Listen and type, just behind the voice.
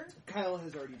Kyle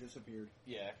has already disappeared.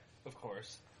 Yeah, of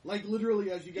course. Like,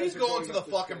 literally, as you guys He's are going to the up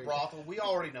the fucking stairs. brothel. We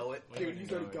already know it. Dude,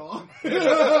 he's already gone. He's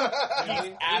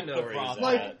at know the where he's brothel.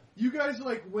 Like, you guys,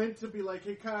 like, went to be like,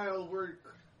 hey, Kyle, we're...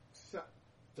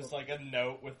 Just like a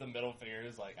note with the middle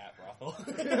fingers, like, at brothel.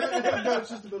 No, it's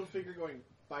just a middle finger going,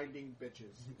 finding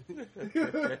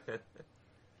bitches.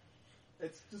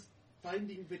 It's just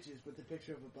finding bitches with a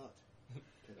picture of a butt.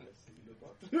 Can I see the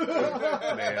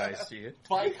butt? May I see it?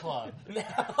 Fight Club.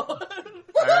 Now.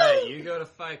 Alright, you go to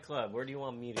Fight Club. Where do you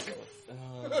want me to go?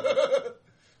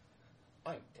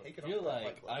 I'm taking I feel over the like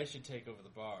Fight Club. I should take over the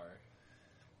bar.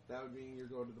 That would mean you're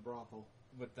going to the brothel.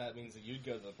 But that means that you'd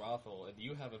go to the brothel, and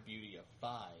you have a beauty of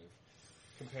 5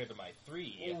 compared to my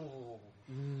 3. Ooh.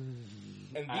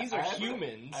 And these are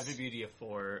humans. I have a beauty of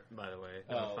 4, by the way.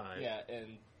 Oh, Not 5. yeah, and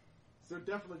So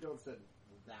definitely don't sit in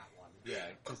that one. yeah,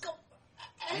 'cause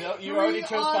you already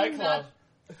chose Fight Club.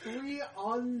 3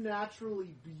 unnaturally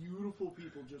beautiful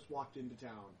people just walked into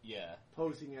town, Yeah,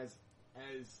 posing as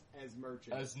merchants.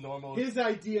 as normal. His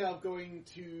idea of going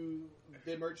to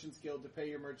the Merchants Guild to pay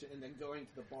your merchant and then going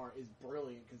to the bar is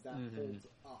brilliant because that holds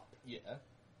up. Yeah,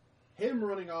 Him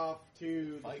running off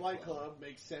to the Fight Flight Club. Club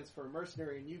makes sense for a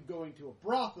mercenary, and you going to a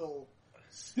brothel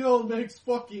still makes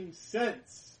fucking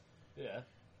sense. yeah.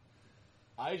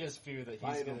 I just fear that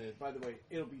he's gonna. By the way,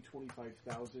 it'll be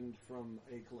 25,000 from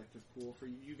a collector's pool for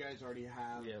you. You guys already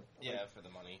have. Yep. Yeah, for the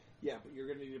money. Yeah, but you're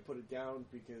gonna need to put it down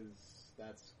because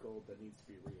that's gold that needs to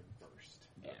be reimbursed.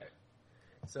 Yeah.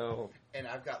 So, And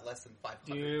I've got less than 500.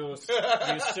 do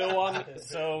you still want...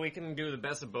 So we can do the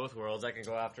best of both worlds. I can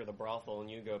go after the brothel and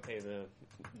you go pay the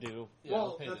due. Yeah, I'll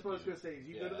Well, pay that's the what I was due. gonna say. Is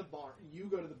you go Yeah. to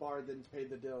the bar, then pay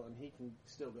the bill, and he can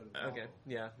still go to the brothel. Okay,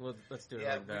 yeah, let's do it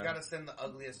Yeah, like we that. gotta send the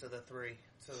ugliest of the 3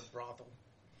 to the brothel.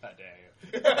 God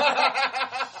dang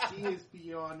She is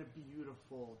beyond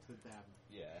beautiful to them.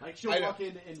 Yeah. Like she'll I know. walk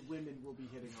in and women will be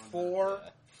hitting on her. 4, Yeah.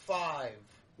 5.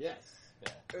 Yes. Yeah.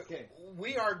 Okay.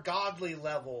 We are godly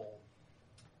level.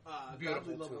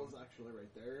 Beautiful, Godly level too. is actually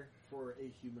right there for a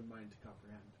human mind to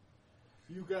comprehend.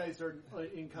 You guys are You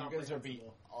guys are incomprehensible.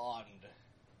 beyond.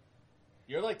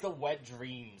 You're like the wet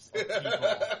dreams of people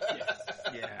Yes.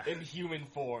 Yeah. in human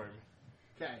form.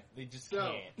 Okay. They just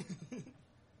So- can't.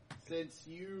 Since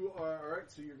you are alright,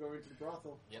 so you're going to the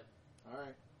brothel. Yep.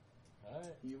 Alright.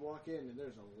 Alright. You walk in and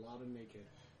there's a lot of naked.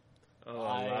 Oh, a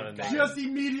lot of got- names. Just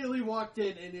immediately walked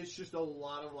in and it's just a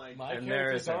lot of like My And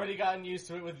character's there's a- already gotten used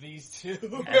to it with these two.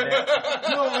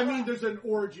 No, I mean there's an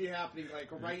orgy happening like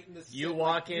right in the You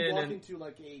walk you in walk and- into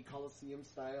like a Coliseum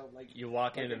style like You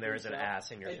walk in like and there's an yourself,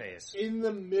 ass in your and face. in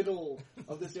the middle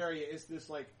of this area is this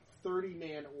like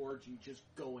 30-man orgy just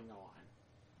going on.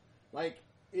 Like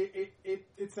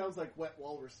it sounds like wet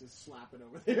walruses slapping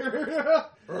over there.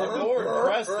 I'm more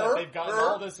impressed that they've gotten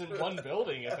all this in one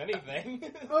building, if anything.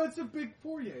 Oh, it's a big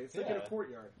foyer. It's like in a Yeah.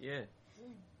 courtyard. Yeah.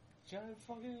 Giant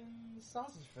fucking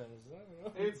sausage fest. I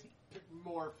don't know. It's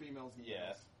more females than Yeah.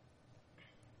 males.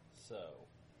 So,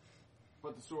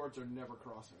 But the swords are never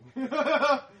crossing.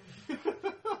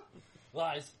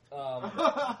 lies.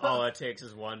 All it takes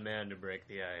is one man to break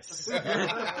the ice.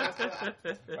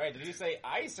 Right, did you say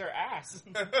ice or ass?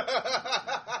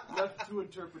 Left to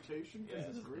interpretation because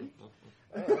it's Greek.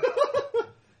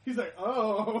 He's like,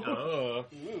 oh. Oh.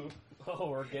 Ooh. Oh,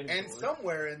 we're getting And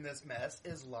somewhere in this mess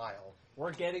is Lyle.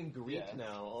 we're getting Greek Yeah.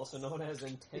 now, also known as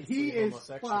intensely He is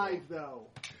homosexual. 5 though.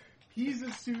 He's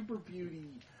a super beauty.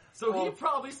 So he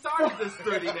probably started this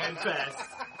 30-man fest.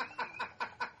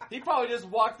 He probably just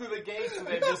walked through the gates and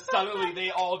then just suddenly they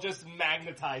all just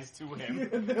magnetized to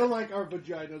him. They're like, our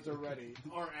vaginas are ready.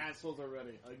 Our assholes are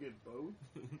ready. I get both.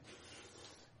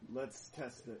 Let's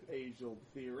test the age-old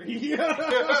theory.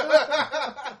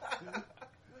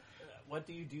 What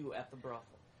do you do at the brothel?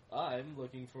 I'm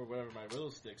looking for whatever my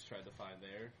riddle sticks tried to find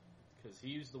there, because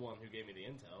he's the one who gave me the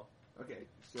intel. Okay,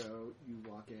 so you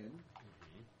walk in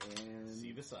and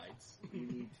See the sights. you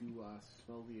need to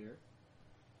smell the air.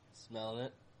 Smelling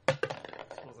it.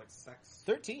 Smells like sex.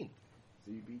 13.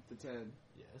 So you beat the 10.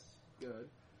 Yes. Good.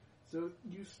 So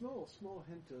you smell a small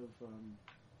hint of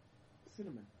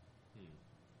cinnamon.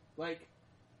 Like,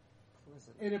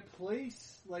 in a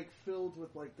place like filled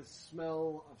with like the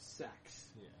smell of sex.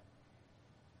 Yeah.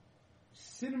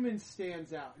 Cinnamon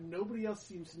stands out. Nobody else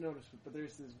seems to notice it, but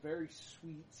there's this very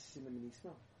sweet cinnamony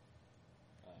smell.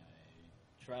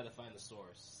 I try to find the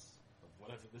source of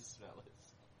whatever this smell is.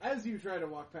 As you try to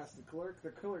walk past the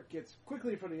clerk gets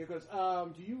quickly in front of you and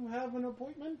goes, do you have an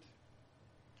appointment?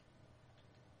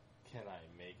 Can I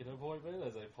make an appointment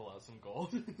as I pull out some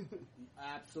gold?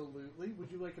 Absolutely.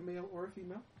 Would you like a male or a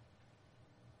female?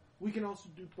 We can also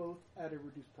do both at a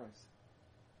reduced price.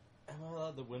 Am I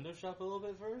allowed to window shop a little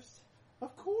bit first?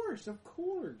 Of course, of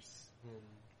course.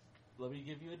 Let me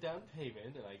give you a down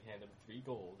payment, and I hand him 3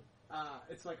 gold.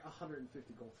 It's like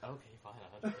 150 gold. Okay, fine,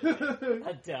 150.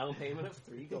 A down payment of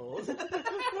 3 gold.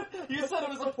 You said it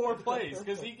was a poor place,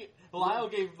 because Lyle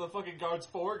gave the fucking guards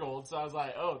 4 gold, so I was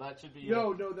like, oh, that should be...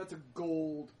 No, that's a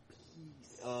gold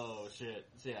piece. Oh, shit.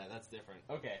 Yeah, that's different.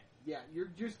 Okay. Yeah, you're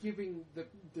just giving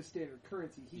the standard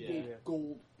currency. He gave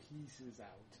gold pieces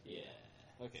out. Yeah.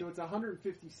 Okay. So it's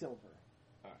 150 silver.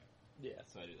 Alright. Yeah.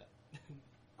 So I do that.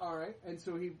 Alright, and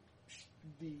so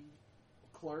the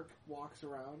clerk walks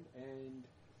around and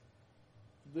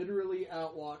literally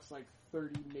outwalks like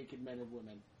 30 naked men and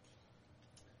women.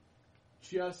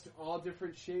 Just all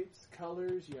different shapes,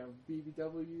 colors. You have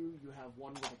BBW, you have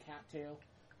one with a cattail.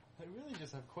 I really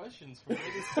just have questions for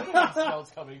where this cinnamon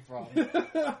smell's coming from.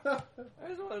 I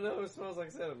just want to know who smells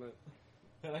like cinnamon.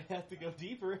 And I have to go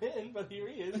deeper in, but here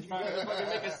he is trying to fucking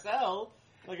make a cell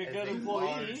like a good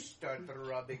employee. Start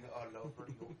rubbing all over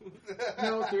you.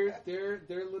 No,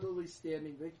 they're literally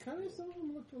standing. They kind of, some of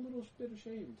them looked a little bit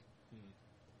ashamed.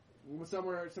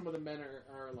 Some of the men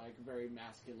are like very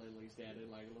masculinely standing,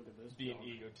 like, look at this. Being dog.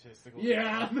 egotistical.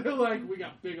 Yeah, they're like, we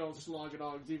got big old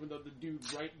sloggadogs, even though the dude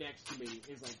right next to me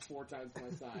is like 4 times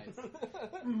my size.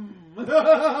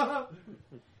 I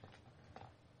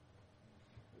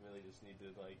really just need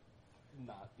to, like,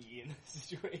 not be in this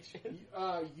situation.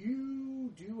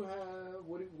 You do have,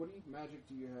 what magic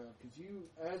do you have? Because you,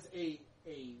 as a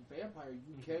vampire,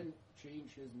 you can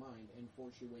change his mind and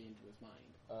force your way into his mind.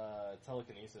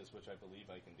 Telekinesis, which I believe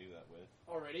I can do that with.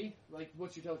 Already? Like,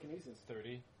 what's your telekinesis?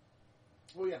 30.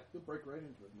 Oh yeah, you'll break right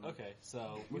into his mind. Okay,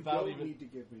 so You without don't even... need to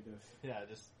give me this. Yeah,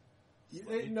 just...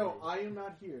 No, I am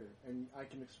not here, and I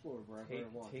can explore wherever I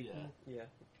want. Yeah,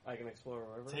 I can explore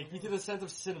wherever. Take me to the scent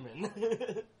of cinnamon.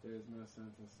 There's no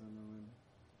sense of cinnamon.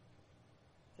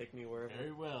 Take me wherever.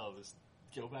 Very well, just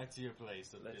go back to your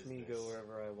place of Let business. me go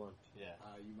wherever I want. Yeah.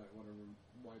 You might want to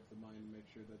wipe the mind and make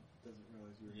sure that it doesn't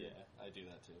realize you're Yeah, I do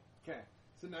that too. Okay,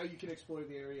 so now you can explore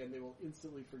the area, and they will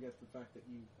instantly forget the fact that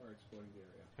you are exploring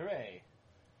the Hooray!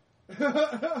 area.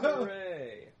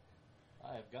 Hooray!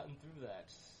 I have gotten through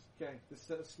that. Okay, the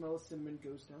smell of cinnamon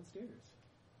goes downstairs.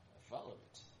 I follow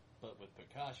it, but with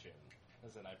precaution.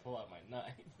 As in, I pull out my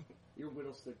knife. Your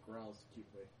whittlestick growls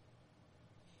cutely.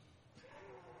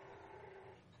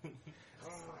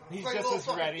 He's Like a just little as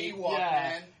fucking ready. Ewok, Yeah,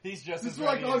 man. he's just It's as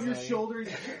like ready. on as your I- shoulders.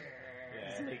 This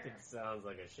Yeah. naked sounds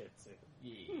like a shih tzu.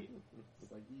 Yeah.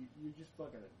 It's like, you're just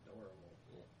fucking adorable.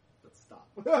 Yeah. But stop.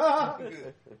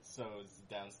 So is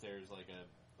downstairs like a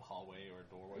hallway or a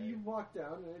doorway? You walk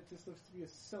down, and it just looks to be a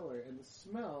cellar, and the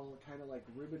smell kind of like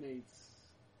ribbinates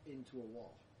into a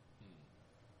wall.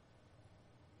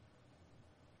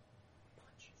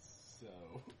 So,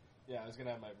 yeah, I was gonna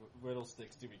have my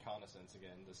whittlesticks do reconnaissance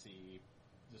again to see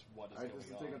just what is Alright, this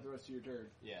going will take on. up the rest of your turn.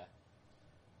 Yeah.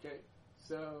 Okay,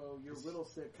 so your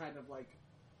whittlestick kind of like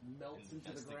melts into the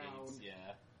Investigates, ground.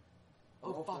 Yeah.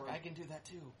 Roll Oh fuck! for it. I can do that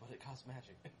too, but it costs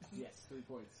magic. Yes, 3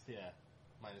 points. Yeah,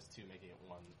 -2, making it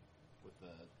 1 with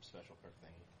the special perk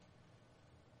thing.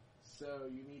 So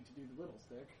you need to do the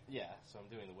whittlestick. Yeah, so I'm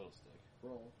doing the whittlestick.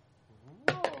 Roll.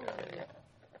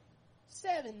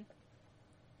 7.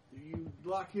 Do you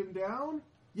lock him down?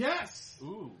 Yes!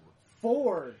 Ooh.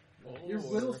 4. Your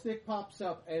whittlestick pops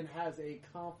up and has a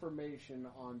confirmation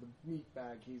on the meat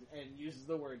bag and uses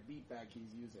the word meat bag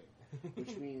he's using,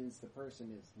 which means the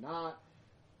person is not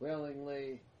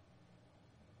willingly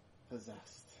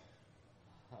possessed.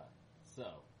 Huh.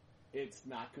 So, It's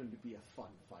not going to be a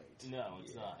fun fight. no,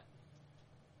 it's not.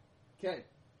 Okay.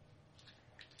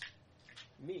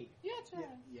 Me. Yeah,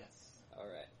 Yes.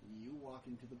 Alright. You walk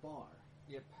into the bar.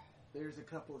 Yep. There's a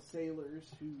couple of sailors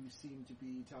who seem to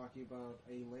be talking about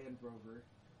a Land Rover,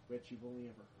 which you've only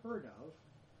ever heard of.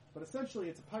 But essentially,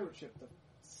 it's a pirate ship that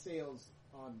sails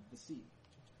on the sea.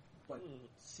 But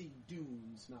sea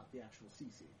dunes, not the actual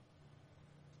sea.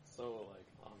 So, like,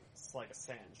 it's like a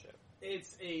sand ship.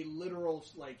 It's a literal,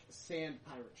 like, sand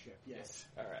pirate ship, yes.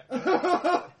 Alright.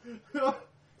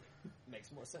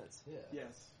 Makes more sense. Yeah.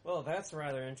 Yes. Well, that's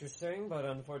rather interesting, but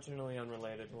unfortunately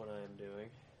unrelated to what I am doing.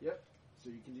 Yep. So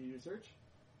you continue to search?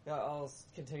 Yeah, I'll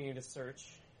continue to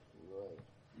search. Roll.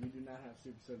 You do not have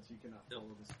super sense, you cannot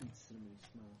follow the sweet cinnamon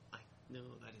smell. No,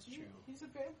 that is true. He's a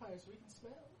vampire, so he can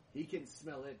smell. He can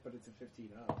smell it, but it's a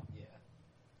 15 up. Yeah.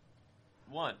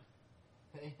 1.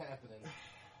 Ain't happening.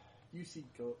 You see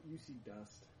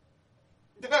dust.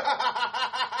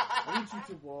 I need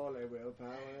you to roll a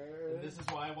willpower. This is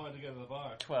why I wanted to go to the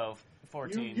bar. 12.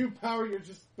 14. You power.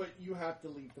 But you have to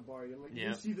leave the bar. You're like, you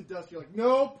Yep. see the dust. You're like,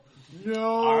 nope, no.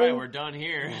 All right, we're done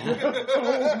here.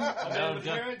 The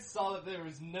parents saw that there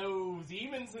was no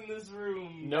demons in this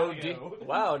room.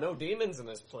 Wow, no demons in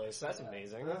this place. That's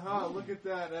amazing. Look at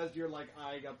that. As you're like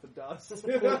eyeing up the dust.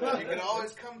 You can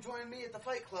always come join me at the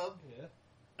Fight Club.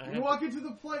 Yeah. You walk into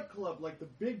the Fight Club like the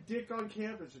big dick on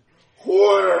campus. Just,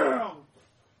 wham!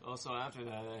 Also, after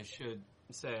that, I should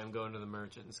say I'm going to the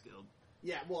Merchants Guild.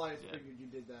 Yeah, well, I figured you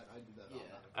did that. I did that.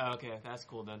 Yeah. all Okay, that's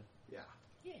cool then. Yeah.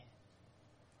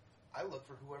 I look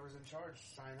for whoever's in charge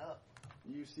to sign up.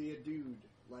 You see a dude,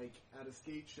 like, at a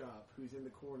skate shop who's in the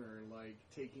corner, like,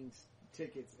 taking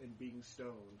tickets and being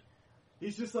stoned.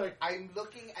 He's just like, I'm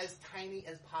looking as tiny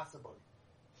as possible.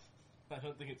 I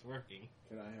don't think it's working.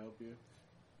 can I help you?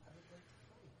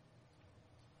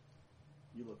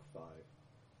 You look 5.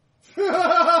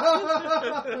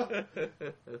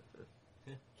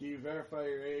 Can you verify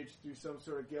your age through some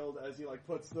sort of guild as he, like,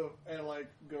 puts the, and, like,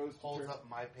 goes to Holds up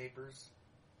my papers.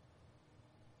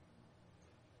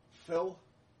 Phil?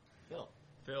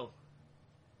 Phil.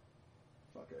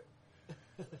 Fuck it.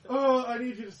 Oh, I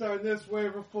need you to sign this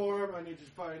waiver form. I need you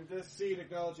to find this seat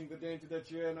acknowledging the danger that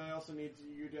you're in. I also need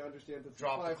you to understand that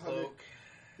Drop the cloak.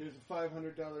 there's a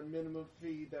 $500 minimum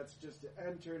fee. That's just to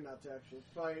enter, not to actually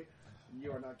fight.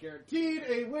 You are not guaranteed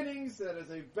a winnings. That is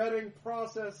a betting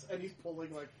process. And he's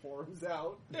pulling, like, forms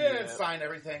out. And sign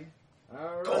everything.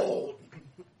 All right. Gold.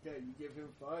 Okay, you give him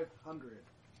 500.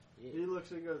 He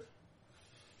looks and goes,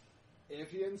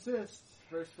 if you insist,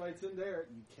 first fight's in there,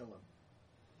 you kill him.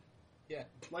 Yeah.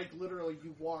 Like, literally,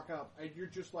 you walk up, and you're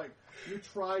just like, you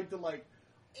tried to, like,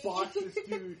 box this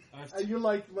dude, and you're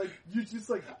like, you're just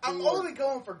like, I'm only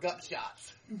going for gut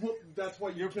shots. well, that's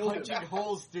why you You're killed punching him.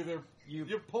 holes through their...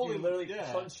 You're pulling... You literally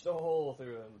yeah. punched a hole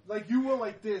through him. Like, you were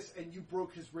like this, and you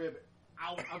broke his rib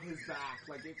out of his back,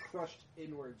 like, it crushed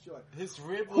inwards. You're like, His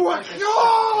rib was what? like a No!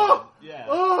 shotgun. Yeah.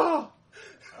 Oh!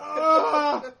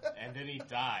 Ah! And then he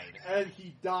died. And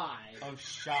he died. Of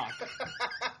shock.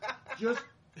 Just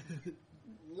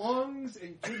lungs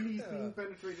and kidneys being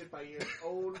penetrated by his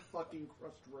own fucking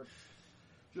crust rip.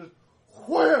 Just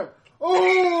wham!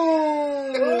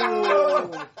 Oh!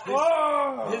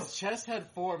 His chest had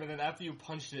form, and then after you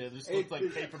punched it, it just looked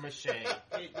like paper mache.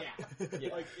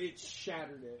 Like it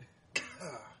shattered it.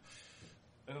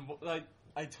 And like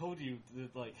I told you to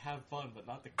like have fun, but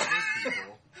not to kill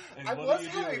people. And I what was are you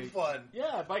having doing? fun.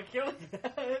 Yeah, by killing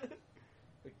that.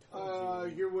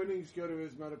 Your winnings go to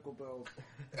his medical bills.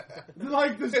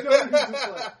 Like the stoner just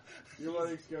like, your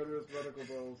winnings go to his medical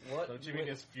bills. What? Don't you mean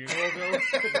his funeral bills?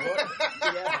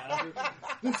 Yeah.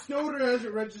 The stoner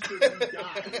hasn't registered, he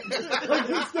died. Like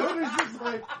the stoner's just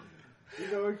like,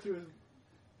 you're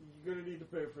gonna need to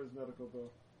pay for his medical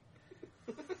bill.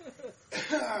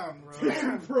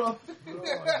 Damn, bro.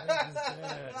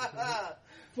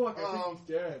 Fuck, I think he's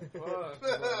dead.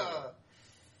 Fuck.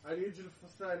 I need you to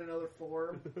sign another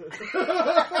form.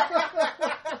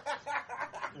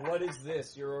 What is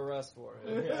this? Your arrest warrant.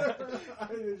 I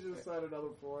need you to sign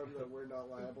another form that we're not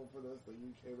liable for this, that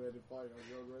you came in and fight on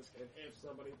your own risk, and if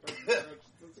somebody presses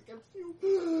charges against you.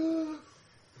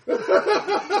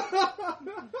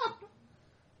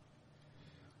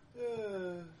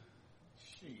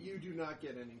 You do not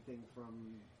get anything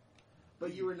from...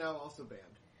 But you are now also banned.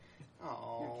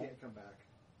 Oh, You can't come back.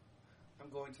 I'm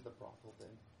going to the brothel then.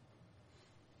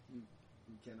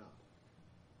 You cannot.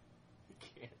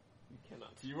 You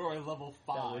cannot. You are level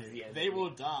That 5. was the end They of will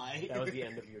it. die. That was the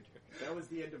end of your turn. That was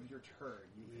the end of your turn.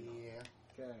 You cannot.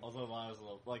 Yeah. Okay. Although Lyle's a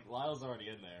little, Lyle's already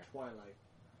in there. Twilight.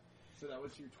 So that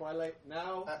was your Twilight.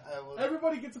 Now, I will...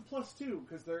 everybody gets a +2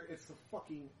 because it's the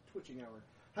fucking twitching hour.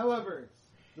 However,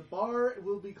 the bar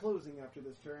will be closing after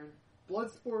this turn.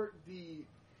 Bloodsport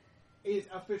is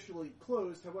officially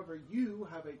closed. However, you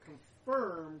have a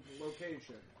confirmed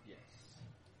location. Yes.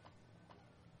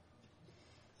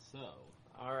 So,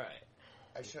 Alright.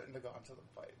 I shouldn't have gone to the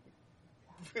fight.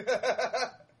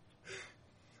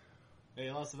 they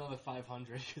lost another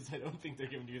 500 because I don't think they're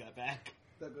giving you that back.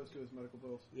 That goes to his medical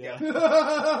bills.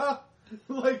 Yeah.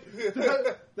 Like,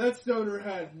 that stoner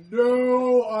had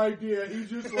no idea. He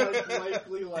just, like,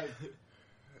 likely, like...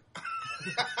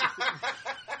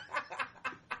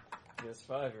 This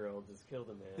 5-year-old just killed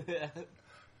a man.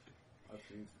 I've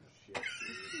seen some shit.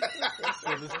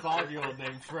 So this 5-year-old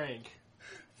named Frank.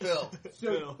 Phil.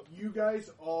 So, you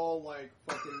guys all, like,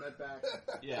 fucking met back.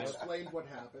 Yeah. Explained what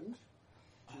happened.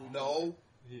 No.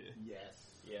 Yeah. Yes.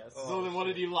 Yes. So then what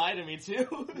did you lie to me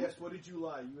to? Yes, what did you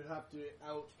lie? You would have to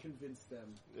out-convince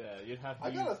them. Yeah, you'd have to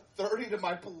I got a 30 to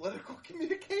my political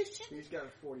communication. He's got a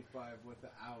 45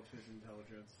 without his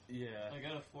intelligence. Yeah. I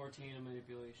got a 14 in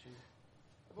manipulation.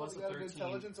 Plus I've a got an 13.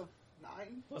 intelligence of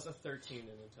 9. Plus a 13 in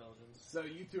intelligence. So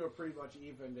you two are pretty much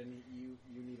even, and you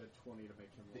need a 20 to make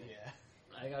him roll. Yeah.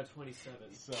 I got 27.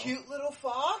 So Cute little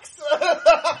fox.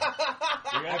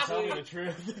 you're gonna tell me the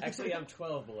truth. Actually, I'm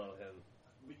 12 below him.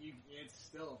 But it's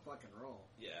still a fucking roll.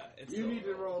 Yeah, it's You need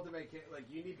to roll to make it, like,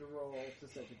 you need to roll to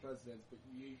set your precedence, but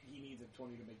he needs a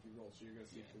 20 to make you roll, so you're going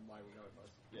to see through why we're going with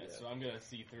us. Yeah, so I'm gonna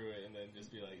see through it and then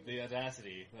just be like, the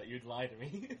audacity that you'd lie to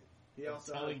me. He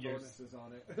also telling has your- bonuses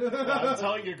on it. I'm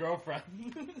telling your girlfriend.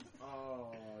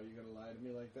 Oh, you're going to lie to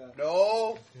me like that?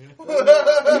 No.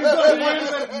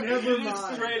 Never You just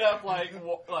mind. straight up like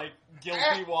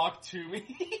guilty walk to me.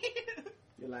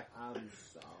 You're like, I'm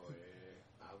sorry.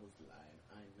 I was lying.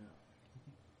 I know.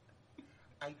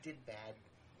 I did bad.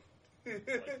 What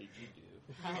did you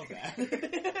do? How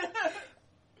bad?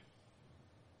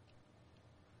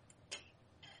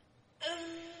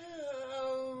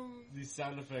 These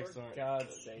sound effects For aren't.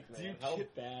 God's sake, Do you man. How ki-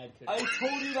 bad could I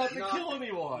told you not to Knock. kill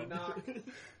anyone. Knock.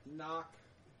 Knock.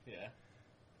 Yeah.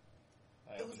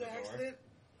 I It opened was the an door. accident.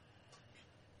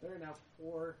 There are now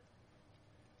 4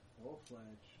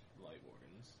 full-fledged Light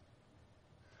wardens.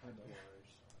 Templars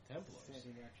Templars.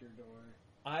 standing at your door.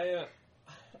 I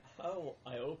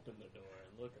opened the door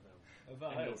and look at them. I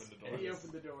thought I opened the door. And he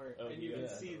opened the door, Oh, and you can yeah.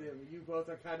 see them. You both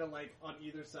are kind of like on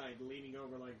either side, leaning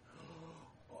over, like,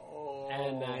 oh.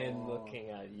 And I am looking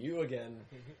at you again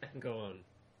and going,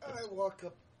 I walk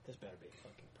up. this better be a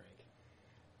fucking prank.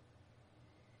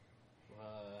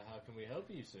 How can we help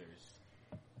you, sirs?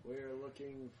 We're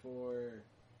looking for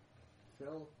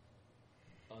Phil.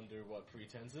 Under what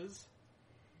pretenses?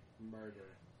 Murder.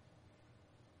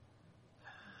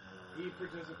 He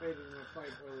participated in a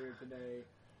fight earlier today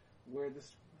where the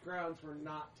grounds were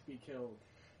not to be killed.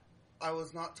 I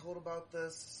was not told about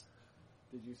this.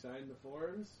 Did you sign the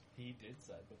forms? He did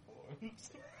sign the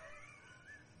forms.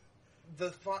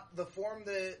 The form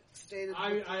that stated.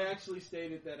 I actually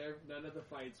stated that none of the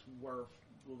fights were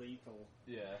lethal.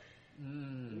 Yeah.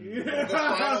 the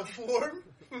final form.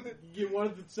 You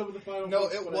wanted some of the final No,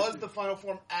 forms, it but was the final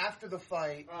form after the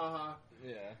fight. Uh-huh.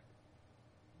 Yeah.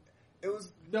 It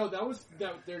was. No,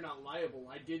 they're not liable.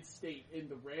 I did state in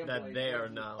the rambling That they are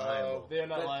not liable. They are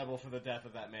not That- liable for the death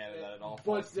of that man, and that it all but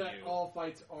falls to that you. all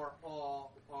fights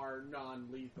are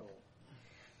non-lethal.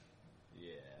 Yeah.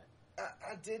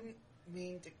 I didn't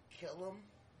mean to kill him.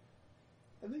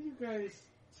 And then you guys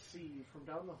see from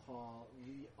down the hall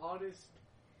the oddest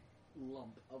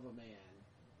lump of a man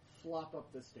flop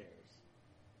up the stairs.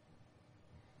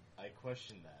 I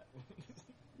question that.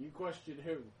 You question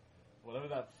who? Whatever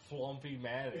that flumpy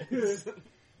man is.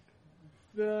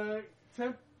 The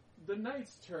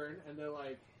knights turn and they're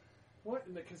like,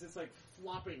 "What?" Because it's like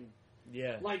flopping,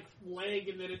 Yeah. like leg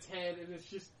and then its head, and it's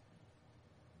just,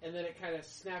 and then it kind of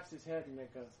snaps his head and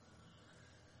it goes.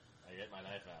 I get my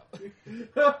knife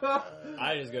out.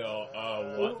 I just go,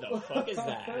 what the fuck is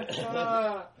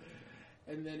that?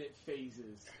 And then it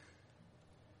phases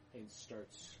and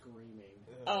starts screaming.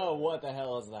 Oh, what the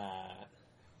hell is that?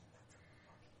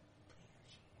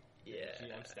 Yeah.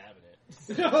 Gee, I'm stabbing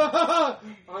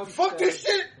it. Fuck this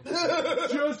shit!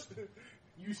 Just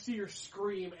you see her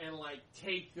scream and like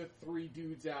take the 3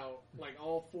 dudes out, like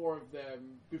all 4 of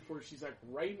them, before she's like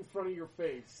right in front of your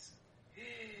face.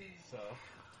 So,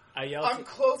 I yell. I'm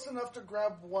close enough to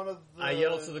grab one of the. I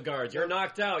yell to the guards. You're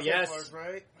knocked out. Yes. Templars,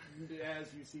 right? As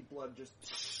you see blood just.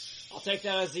 I'll take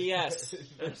that as a yes.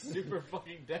 they're super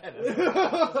fucking dead.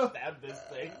 Stab this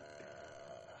thing.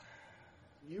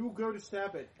 You go to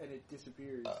stab it and it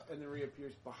disappears and then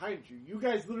reappears behind you. You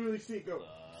guys literally see it go.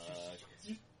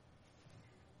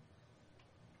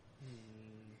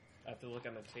 I have to look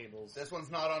at my tables. This one's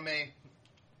not on me.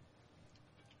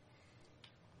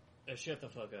 Shut the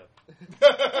fuck up.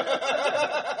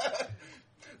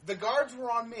 The guards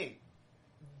were on me.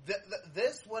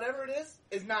 This, whatever it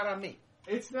is not on me.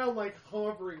 It's now like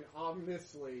hovering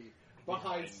ominously behind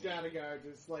Behind Statigar,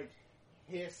 just like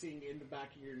hissing in the back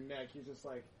of your neck. You're just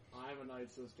like, I'm a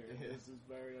night sister. This is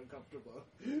very uncomfortable.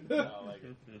 I like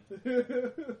it.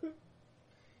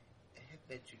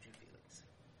 Hit juju feelings.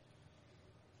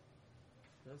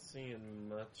 Not seeing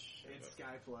much. It's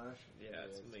Skyflash. Yeah,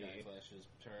 it's me. Skyflash's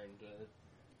turn to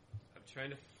I'm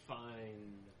trying to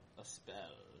find. a spell.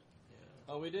 Yeah.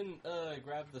 Oh, we didn't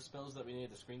grab the spells that we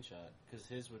needed to screenshot, because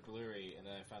his were blurry, and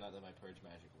then I found out that my Purge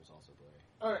Magic was also blurry.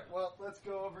 Alright, well, let's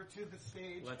go over to the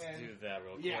stage. Let's and... do that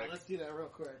real quick. Yeah, let's do that real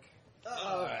quick.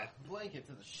 Alright. Blanket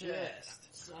to the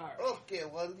chest. Sorry. Okay,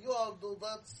 well, you all do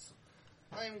that.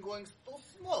 I'm going to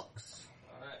smokes.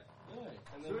 Alright.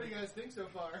 And So what do you guys think so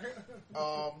far?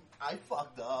 I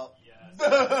fucked up. Yes.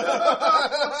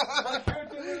 my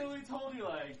character literally told you,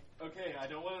 like, Okay, I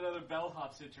don't want another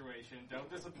bellhop situation. Don't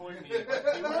disappoint me. But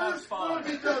do have fun.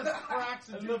 He does cracks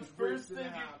And the first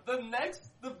thing,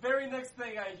 the very next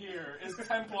thing I hear is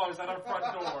Templars at our front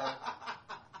door,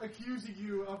 accusing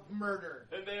you of murder.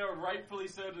 and they are rightfully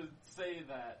so to say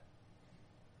that.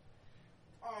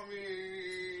 I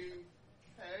mean,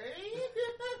 hey.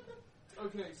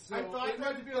 Okay, so I thought it in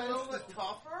my might be a little defense, bit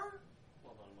tougher.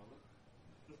 Hold on a moment.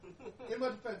 in my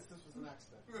defense, this was an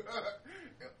accident.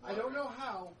 I don't know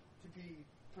how to be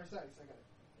precise. I got it.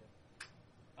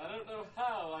 I don't know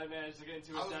how I managed to get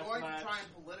into I a was death going match, to try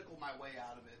and political my way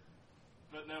out of it.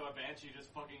 but no, a Banshee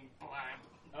just fucking blam.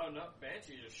 Oh no,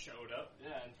 Banshee just showed up.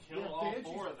 Yeah, and killed Yeah, all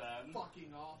Banshee's four of them.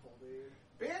 Fucking awful, dude.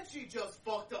 Banshee just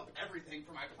fucked up everything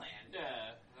for my plan.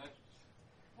 Yeah.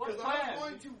 What Because I plan? was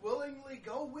going to willingly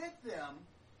go with them.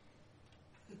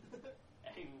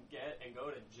 And go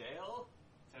to jail?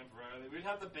 Temporarily. We'd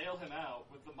have to bail him out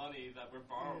with the money that we're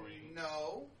borrowing.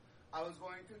 No. I was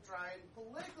going to try and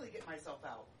politically get myself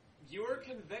out. You were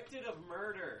convicted of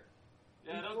murder.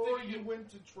 Yeah, I don't Before think you went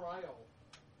to trial.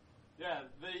 Yeah,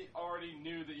 they already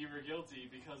knew that you were guilty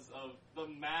because of the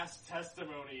mass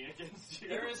testimony against you.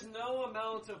 There is no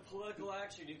amount of political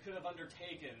action you could have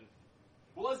undertaken.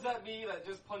 Was that me that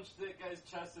just punched that guy's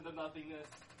chest into nothingness?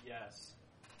 Yes.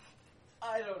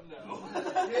 I don't know.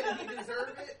 Did he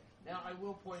deserve it? Now, I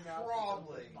will point out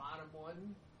Probably. that the bottom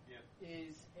one Yep.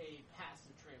 is a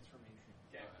passive transformation.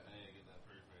 Yeah, I need to get that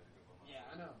first. Yeah,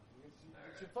 I know.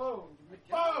 It's your phone. Get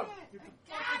your phone. Get your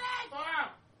fucking phone.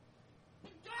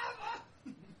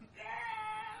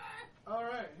 All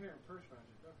right, here, purge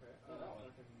magic. Okay.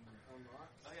 Fucking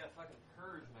unlocked. I got fucking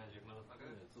purge magic,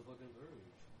 motherfucker. It's a fucking purge.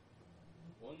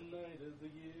 One night of the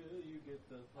year, you get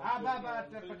the What What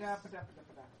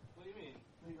do you mean?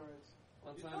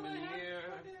 One You time thought in I the had year,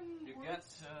 fucking you words? get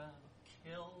to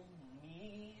kill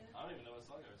me. I don't even know what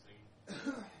song I was singing.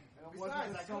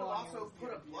 Besides, I could have also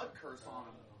put a blood curse on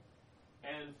him.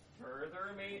 And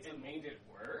further made it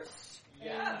worse?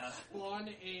 Yeah. And spawn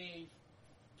a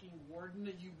fucking warden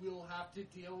that you will have to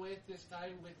deal with this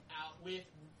time with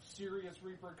serious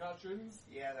repercussions.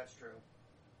 Yeah, that's true.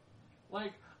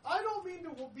 Like, I don't mean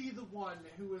to be the one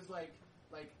who is like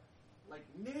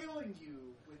nailing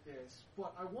you with this,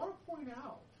 but I want to point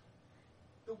out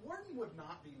The warden would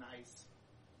not be nice.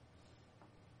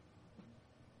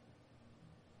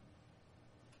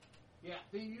 Yeah,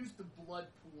 they used the blood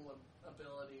pool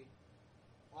ability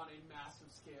on a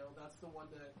massive scale. That's the one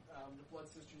that the Blood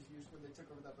Sisters used when they took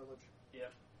over that village.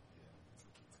 Yep.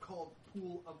 It's called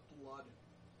Pool of Blood.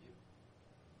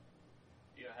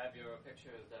 You have your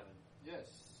picture of Devin. Yes.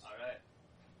 Alright.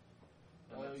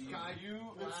 Sky You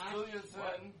Flash? still your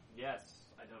son? Yes,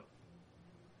 I know.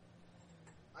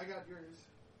 I got yours.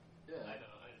 Yeah. I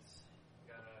know. I just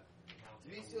gotta count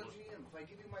it. Mr. GM, if I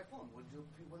give you my phone, would you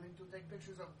be willing to take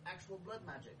pictures of actual blood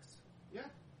magics? Yeah.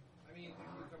 I mean, if you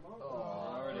come over.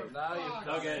 already. Now you fuck.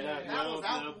 okay? Yeah. That was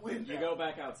out the window. You go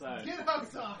back outside. Get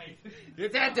outside!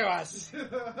 Get that to us.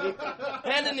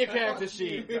 Hand in your character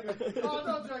sheet. Oh,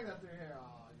 don't drag that through here.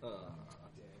 Oh, you Uh.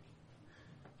 dick.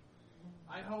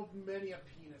 I hope many a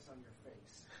penis on your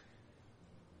face.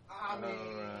 I mean,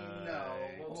 Alright. no.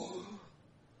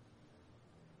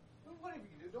 Whatever you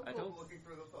do, I don't go don't- looking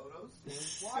for the photos.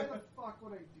 Why the fuck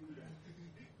would I do that?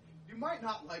 You might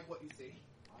not like what you see.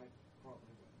 I probably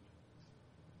wouldn't.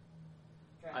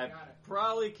 Okay, I got it.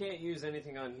 probably can't use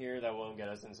anything on here that won't get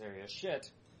us in serious shit.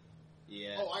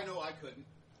 Yeah. Oh, I know I couldn't.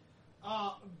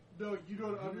 No, you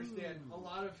don't understand. A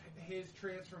lot of his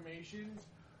transformations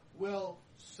will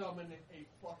summon a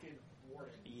fucking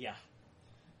warden. Yeah.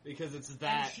 Because it's And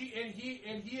that. he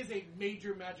is a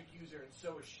major magic user, and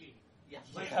so is she. Yes.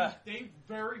 Like Yeah. they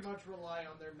very much rely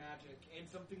on their magic, and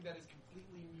something that is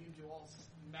completely immune to all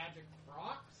magic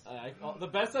procs. The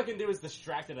best I can do is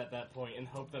distract it at that point and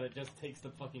hope that it just takes the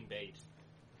fucking bait.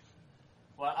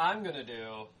 What I'm gonna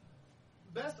do.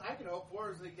 Best I can hope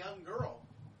for is a young girl.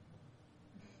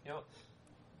 You know.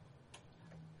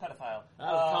 Pedophile.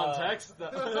 Out of context.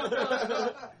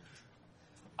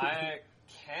 I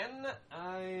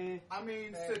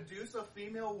mean, seduce a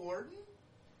female warden?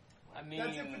 I mean.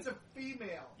 That's if it's a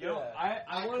female. You know, Yeah. I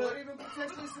I want could to. even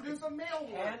potentially seduce a male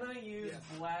warden. Can I use Yes.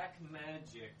 black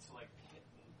magic to like pin?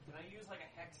 Can I use like a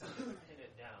hex to pin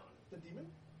it down? The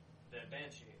demon? The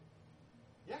banshee.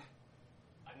 Yeah.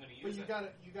 I'm gonna But use you it.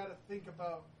 gotta think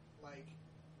about like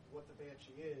what the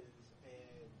banshee is,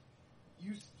 and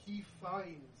he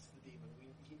finds the demon.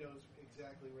 He knows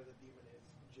exactly where the demon is.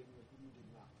 Jim, you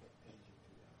did not put anything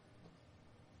through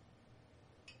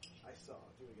that. I saw.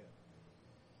 Do it again.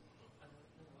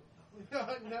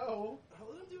 No.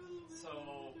 So,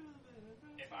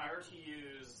 if I were to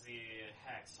use the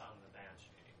hex on the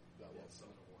Banshee, That will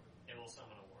summon a warden. it will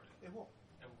summon a warden. It won't.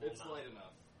 It will It's not. light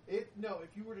enough. No, if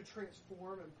you were to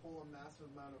transform and pull a massive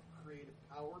amount of creative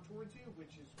power towards you,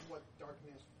 which is what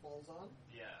Darkness falls on,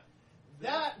 Yeah.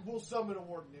 that will summon a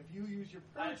warden. If you use your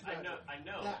I purge magic,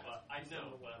 know, that but will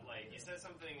summon a warden. like, you said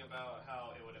something about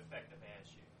how it would affect the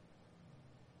Banshee.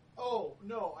 Oh,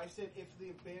 no, I said if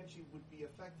the Banshee would be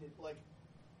affected, like,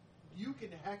 you can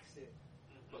hex it.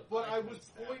 But I was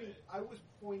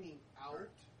pointing out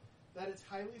that it's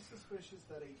highly suspicious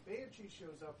that a Banshee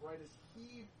shows up right as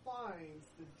he finds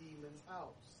the demon's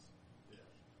house.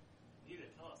 You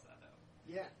didn't tell us that, though.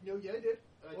 Yeah, no, yeah, I did.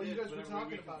 I Well, you did guys were whenever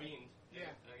talking we about it. reconvened.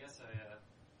 Yeah. I guess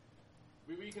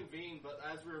We reconvened, but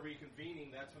as we were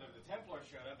reconvening, that's whenever the Templar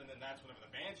showed up, and then that's whenever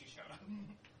the Banshee showed up.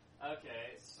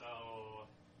 Okay, so...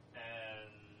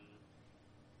 And...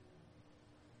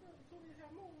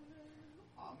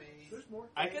 There's more.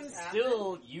 I can things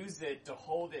still use it to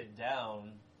hold it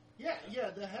down, Yeah,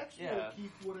 the hex will Yeah.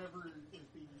 keep whatever is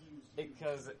being used.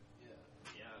 because...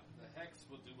 Yeah, the Hex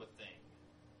will do a thing.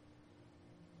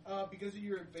 Because of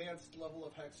your advanced level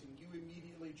of hexing, you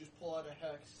immediately just pull out a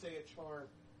hex, say a charm,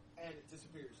 and it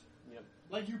disappears. Yep.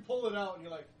 Like, you pull it out, and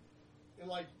you're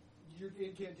like, your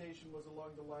incantation was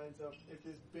along the lines of, if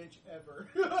this bitch ever.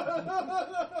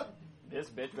 This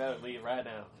bitch better leave right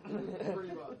now.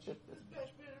 Pretty much. This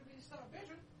bitch better be stop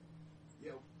bitching.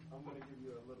 Yo, I'm gonna give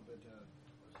you a little bit, Or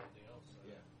something else.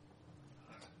 yeah.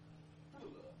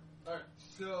 Alright,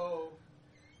 so,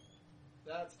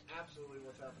 that's absolutely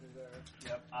what's happening there.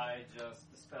 Yep, I just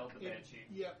dispelled the Banshee.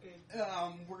 Yep,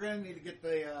 We're gonna need to get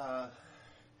the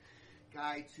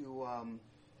guy to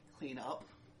clean up.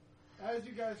 as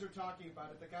you guys are talking about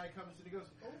it, the guy comes and he goes,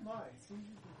 oh my, it seems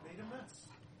you've made a mess.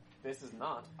 This is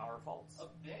not our fault. A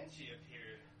Banshee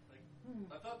appeared.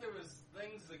 I thought there was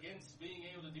things against being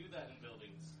able to do that in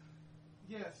buildings.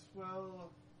 Yes, well,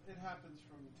 it happens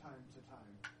from time to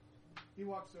time. He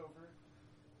walks over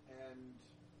and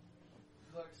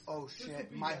looks. Oh "This shit,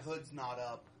 would be my best." hood's not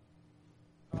up.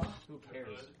 Huh? Who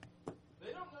cares?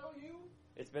 They don't know you.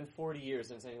 It's been 40 years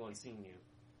since anyone's seen you.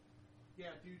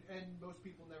 Yeah, dude, and most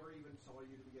people never even saw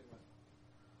you to begin with.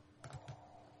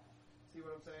 See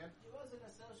what I'm saying? He wasn't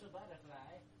a social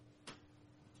butterfly.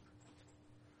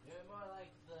 You're more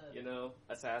like the... You know,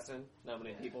 assassin, not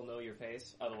many people know your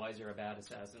face, otherwise you're a bad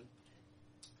assassin.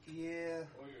 Yeah.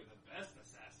 Or you're the best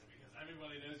assassin because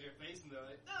everybody knows your face and they're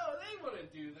like, no, they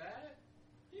wouldn't do that.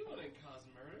 You wouldn't cause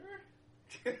murder.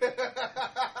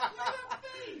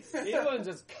 He wouldn't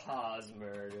just cause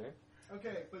murder.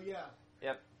 Okay, but yeah.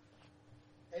 Yep.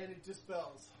 And it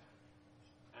dispels.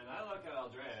 And I look at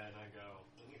Aldrea and I go,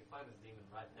 we need to find this demon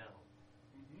right now.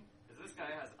 Because this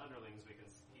guy has underlings he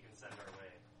can send our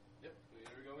way. Yep,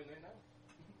 we're going there now.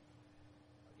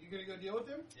 You gonna go deal with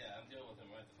him? Yeah, I'm dealing with him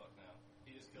right the fuck now.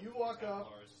 He just killed You four walk up.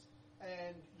 Templars.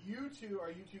 And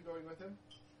are you two going with him?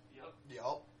 Yep.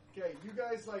 Yup. Okay, you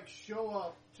guys like show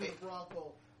up to the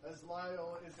brothel as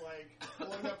Lyle is like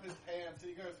pulling up his pants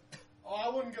and he goes, oh, I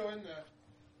wouldn't go in there.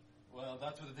 Well,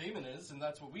 that's what the demon is, and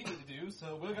that's what we need to do,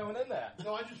 so we're going in there.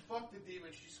 No, I just fucked the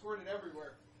demon. She squirted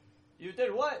everywhere. You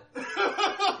did what?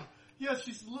 Yeah,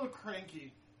 she's a little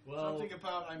cranky. Well, Something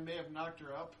about I may have knocked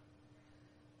her up.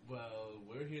 well,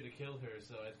 we're here to kill her,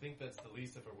 so I think that's the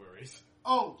least of her worries.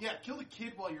 Oh, yeah, kill the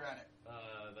kid while you're at it.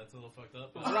 That's a little fucked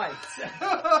up. Right.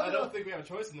 I don't think we have a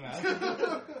choice in the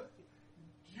matter.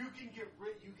 You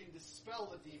can dispel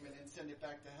the demon and send it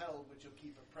back to hell, which will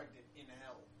keep it pregnant in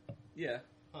hell. Yeah.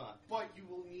 Huh. But you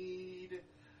will need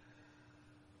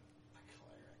a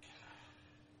cleric.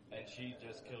 And she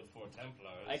just killed 4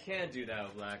 Templars. I can't do that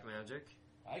with black magic.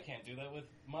 I can't do that with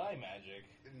my magic.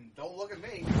 And don't look at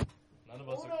me. None of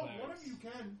us Oh are no, clerics. one of you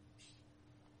can.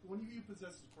 One of you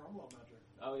possesses Cromwell magic.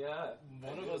 Oh yeah.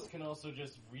 One of us can also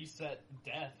just reset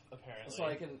death, apparently. So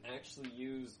I can actually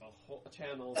use a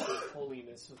channel the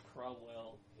holiness of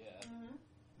Cromwell. Yeah. Mm-hmm.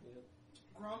 Yep.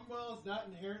 Cromwell is not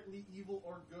inherently evil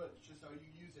or good. It's just how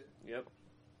you use it. Yep.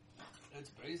 It's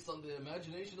based on the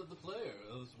imagination of the player,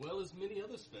 as well as many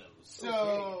other spells.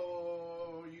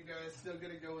 So, you guys still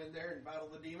gonna go in there and battle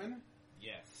the demon?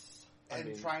 Yes.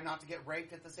 And try not to get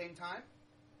raped at the same time?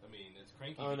 I mean, it's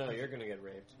cranky. Oh no, you're gonna get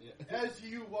raped. Yeah. As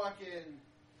you walk in,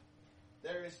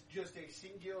 there is just a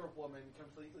singular woman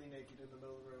completely naked in the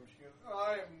middle of the room. She goes,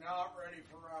 I am not ready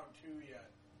for round 2 yet.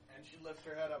 And she lifts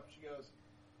her head up. She goes,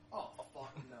 oh,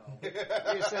 fuck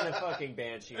no. You sent a fucking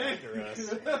banshee after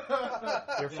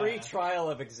us. Your free trial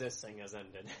of existing has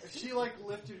ended. She, like,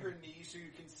 lifted her knee so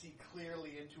you can see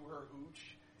clearly into her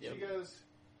hooch. Yep. She goes,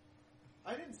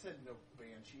 I didn't send no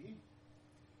banshee.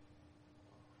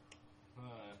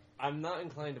 I'm not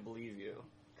inclined to believe you,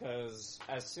 because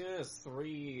as soon as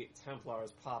 3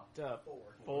 Templars popped up, 4.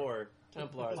 4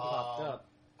 Templars popped up.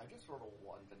 I just rolled a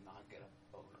 1 to not get a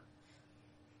boner.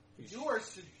 You are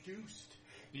seduced.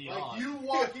 Beyond. Like, you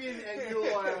walk in and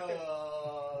you're like,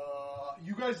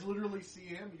 you guys literally see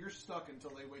him. You're stuck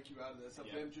until they wake you out of this. Of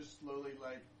him just slowly,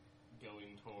 like...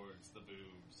 Going towards the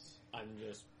boobs. I'm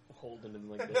just holding him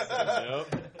like this.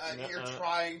 Nope. You're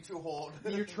trying to hold.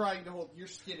 You're trying to hold... You're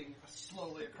skidding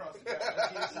slowly across the ground.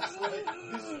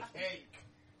 This is cake.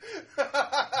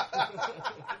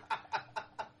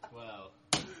 Well.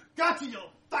 Got you,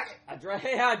 fuck it!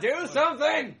 Andrea, do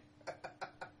something!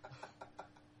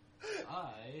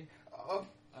 I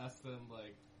asked them,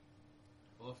 like,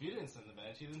 well, if you didn't send the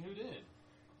Banshee, then who did?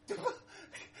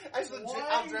 Actually,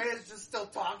 Why? Andrea's just still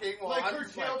talking while Like I'm her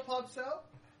just tail pops out?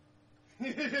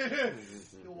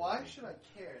 Why should I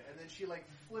care? And then she, like,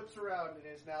 flips around and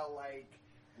is now, like,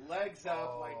 legs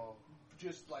up, like,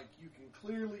 just, like, you can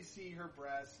clearly see her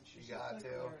breasts. And she's You just, got like, to.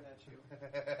 glaring at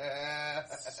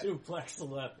you.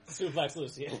 Suplex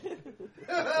Lucy.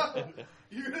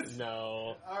 You just...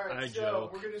 No. Alright, I so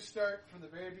joke. we're going to start from the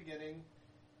very beginning.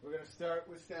 We're going to start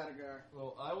with Stanagar.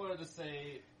 Well, I wanted to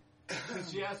say,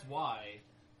 since she asked why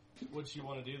would she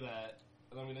want to do that,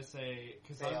 and I'm going to say,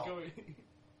 because I'm going...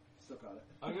 Still got it.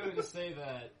 I'm going to say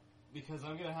that because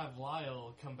I'm going to have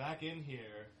Lyle come back in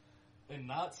here and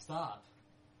not stop.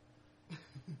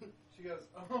 She goes,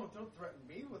 oh, don't threaten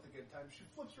me with a good time. She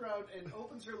flips around and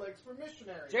opens her legs for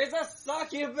missionary. She's a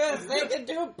succubus! They can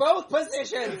do both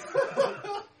positions!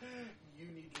 You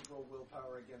need to roll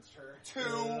willpower against her.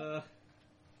 2.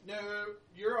 No,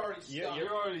 you're already stunned.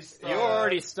 You're already stuck. You're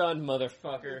already stunned,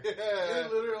 motherfucker. You're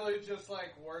literally just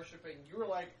like worshipping. You were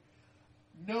like,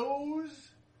 nose,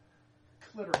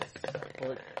 clitoris.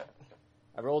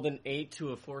 I rolled an 8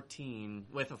 to a 14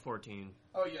 with a 14.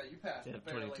 Oh yeah, you passed. Yeah,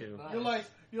 barely. 22. Nice.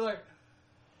 You're like,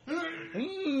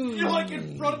 you're like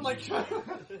in front of like.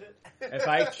 If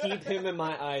I keep him in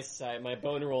my eyesight, my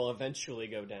boner will eventually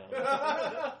go down.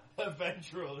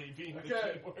 Eventually being the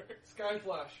Okay. keyword.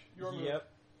 Skyflash, your move. Yep.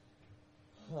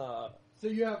 So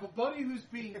you have a buddy who's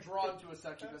being drawn to a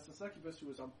succubus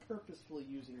who is on purposefully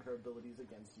using her abilities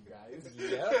against you guys.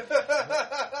 Yep.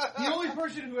 The only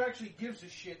person who actually gives a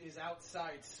shit is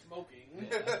outside smoking.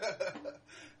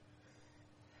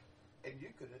 And you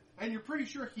couldn't. And you're pretty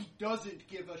sure he doesn't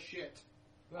give a shit.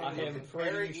 I You am could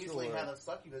very pretty easily sure. have a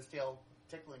succubus tail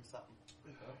tickling something.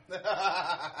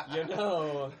 You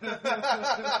know.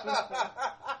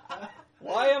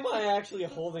 Why am I actually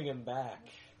holding him back?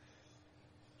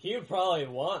 He would probably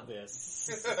want this.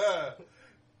 It's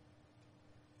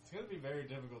going to be very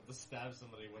difficult to stab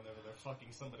somebody whenever they're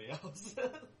fucking somebody else.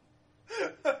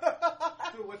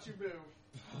 So what's your move?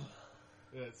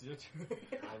 Yeah, it's your turn.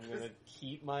 I'm gonna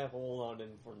keep my hold on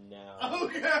him for now.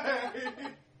 Okay!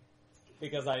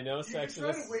 Because I know You can sex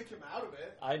try is... to wake him out of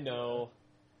it. I know.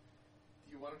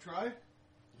 Do you want to try?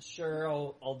 Sure,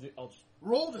 I'll just...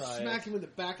 Roll to Try smack it. him in the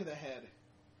back of the head.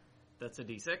 That's a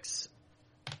d6.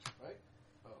 Right?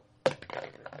 Oh.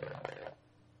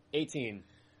 18.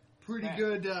 Pretty Smack.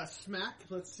 good smack.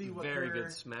 Let's see what Very her...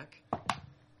 good smack.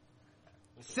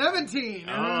 17!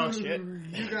 Oh, Ooh, shit.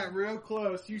 You got real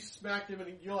close. You smacked him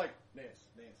and you're like, nice.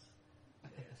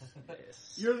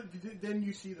 Yes. Then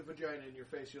you see the vagina in your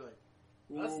face. You're like,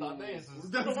 That's not ooh. nice.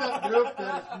 That's not, nope,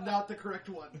 that is not the correct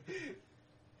one.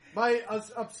 My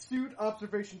astute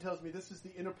observation tells me this is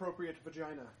the inappropriate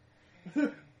vagina.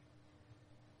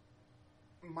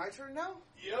 My turn now?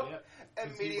 Yep. Immediately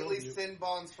Because he willed you. sin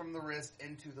bonds from the wrist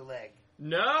into the leg.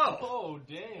 No! Oh,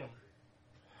 damn.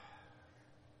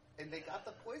 And they got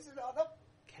the poison on them?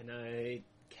 Can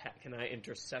I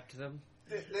intercept them?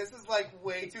 This is like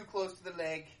way too close to the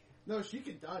leg. No, she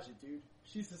can dodge it, dude.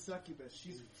 She's the succubus.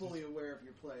 She's fully aware of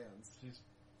your plans. She's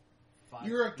 5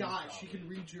 You're a feet guy. probably. She can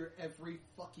read your every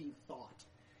fucking thought.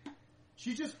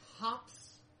 She just hops.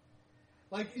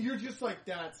 Like, you're just like,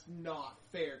 that's not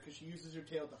fair, because she uses her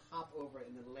tail to hop over it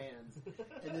and then lands,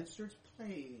 and then starts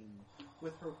playing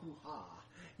with her hoo-ha.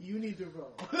 You need to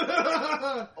roll.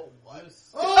 Oh, what?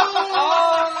 This- You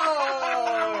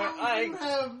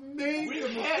have made We the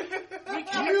can't You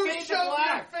fade the shoved your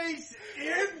black. face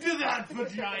into that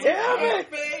vagina. Damn We it! can't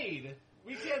fade.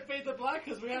 We can't fade the black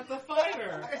because we have to fight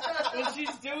her. And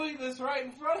she's doing this right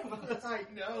in front of us. I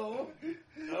know.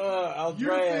 Aldrea.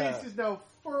 Your face is now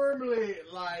firmly,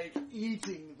 like,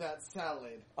 eating that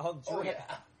salad. Aldrea. Oh,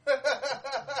 yeah.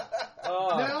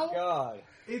 Oh, Now- God.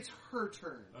 It's her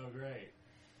turn. Oh, great.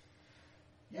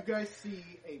 You guys see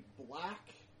a black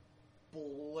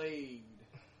blade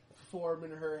form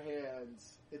in her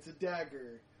hands. It's a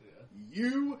dagger. Yeah.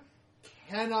 You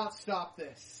cannot stop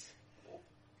this.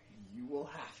 You will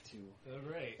have to.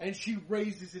 Alright. And she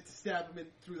raises it to stab him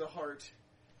through the heart.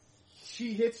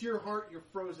 She hits your heart, you're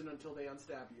frozen until they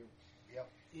unstab you. Yep.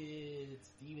 It's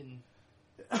demon.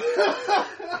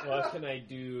 What can I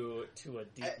do to a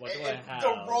what do I have?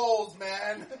 The rolls,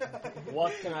 man.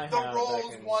 What can I The have rolls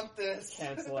that can want this.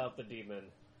 cancel out the demon?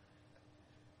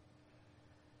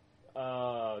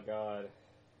 Oh, God.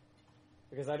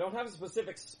 Because I don't have a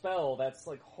specific spell that's,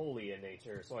 like, holy in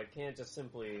nature, so I can't just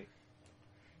simply...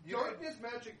 Darkness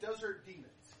magic does hurt demons.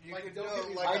 You Like, could don't do get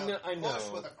me like wrong. I a know. push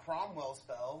with a Cromwell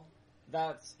spell.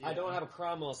 That's... I don't Yeah. have a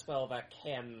Cromwell spell that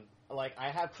can... Like, I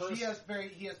have curse... He has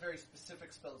very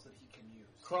specific spells that he can use.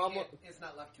 Cromwell- It's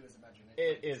not left to his imagination.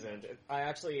 It isn't. I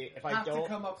actually... If I have don't... to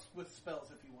come up with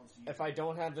spells if he wants to use If I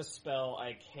don't have the spell,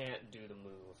 I can't do the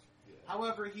move.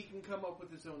 However, he can come up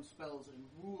with his own spells and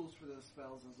rules for those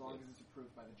spells as long as it's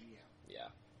approved by the GM. Yeah.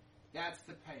 That's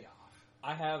the payoff.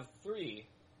 I have 3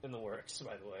 in the works,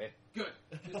 by the way. Good.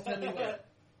 Just tell me what.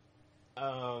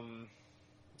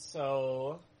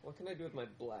 So... What can I do with my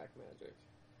black magic?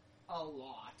 A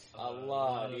lot. A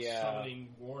lot, of yeah. Summoning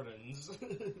wardens.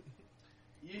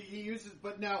 He uses,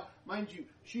 but now, mind you,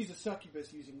 she's a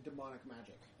succubus using demonic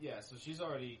magic. Yeah, so she's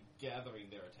already gathering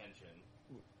their attention.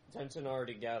 Attention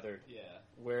already gathered. Yeah.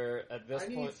 Where, at this I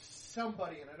need point...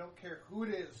 somebody, and I don't care who it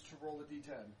is, to roll a d10.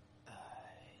 I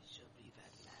shall be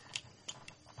that man.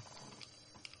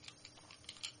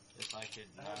 If I could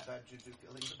I have bad juju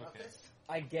feelings about Okay. this.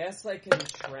 I guess I can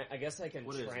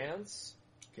What is it? trance.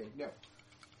 Okay, no.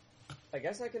 I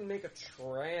guess I can make a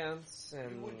trance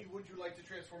and... Would you like the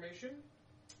transformation?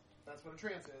 That's what a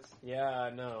trance is.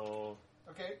 Yeah, no.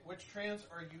 Okay, which trance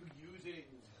are you using,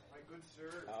 my good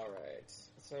sir? Alright.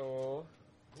 So...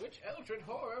 Which Eldritch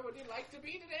horror would you like to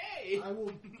be today? I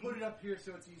will put it up here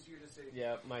so it's easier to see.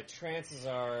 Yeah, my trances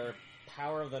are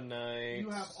Power of the Night... You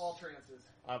have all trances.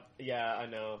 Yeah, I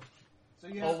know. So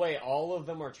you Oh have wait, all of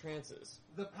them are trances.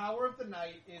 the power of the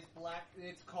night is black.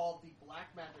 It's called the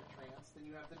black magic trance. Then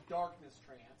you have the darkness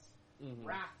trance, Mm-hmm.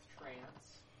 wrath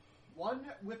trance, one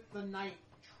with the night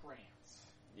trance,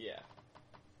 Yeah.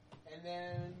 and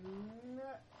then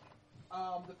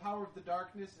the power of the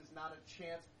darkness is not a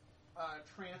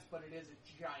trance, but it is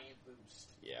a giant boost.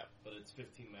 Yeah. But it's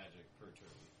 15 magic per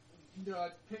turn. No,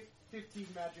 it's 15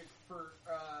 magic for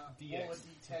roll a DX.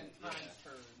 d10 times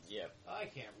turns. Yep. I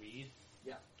can't read.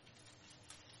 Yeah.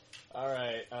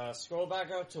 Alright, scroll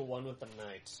back up to one with the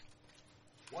night.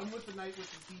 One with the night, which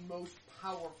is the most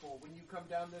powerful. When you come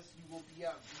down this, you will be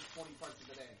out 20 parts of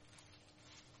the day.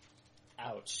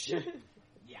 Ouch.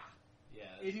 Yeah. Yeah.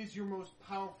 It is your most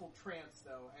powerful trance,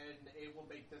 though, and it will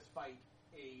make this fight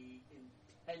a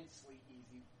intensely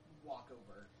easy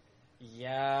walkover.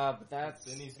 Yeah, but that's...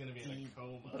 Then he's gonna be in a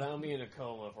coma. But I'll be in a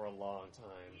coma for a long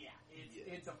time. Yeah,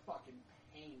 it's a fucking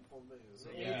painful move. So,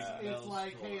 yeah. It's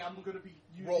like, hey, I'm going to be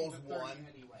using Rolls the 30 one.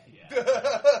 anyway.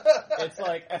 Yeah. It's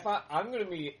like, if I'm gonna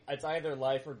be... It's either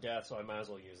life or death, so I might as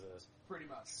well use this. Pretty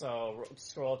much. So,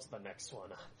 scroll to the next one.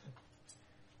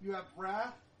 You have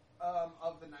Wrath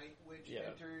of the Night, which Yeah.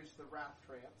 enters the Wrath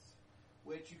trance,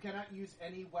 which you cannot use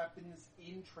any weapons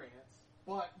in trance,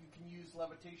 but you can use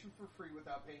levitation for free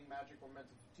without paying magic or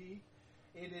mental fatigue.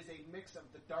 It is a mix of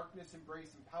the darkness, embrace,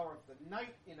 and power of the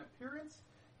night in appearance.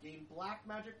 Gain black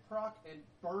magic proc and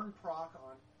burn proc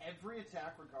on every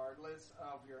attack, regardless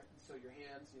of your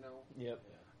hands. You know, Yep.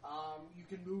 you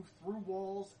can move through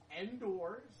walls and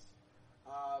doors.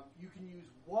 You can use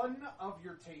one of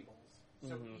your tables.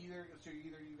 So Mhm. either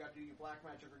you got to do your black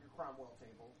magic or your Cromwell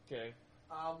table. Okay.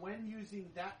 When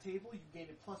using that table, you gain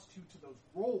a +2 to those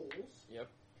rolls. Yep.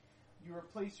 You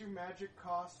replace your magic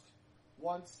cost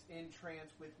once in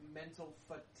trance with mental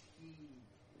fatigue.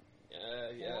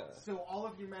 Yeah. So all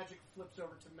of your magic flips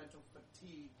over to mental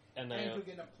fatigue, And and then... you'll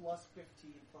get a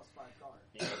 +15, +5 card.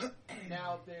 Yeah.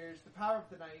 Now there's the Power of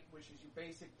the Night, which is your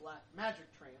basic black magic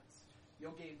trance.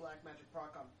 You'll gain black magic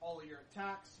proc on all of your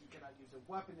attacks. You cannot use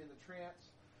a weapon in the trance.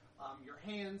 Your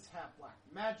hands have black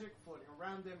magic floating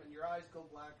around them, and your eyes go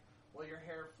black while your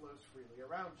hair flows freely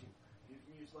around you. You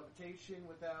can use levitation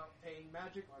without paying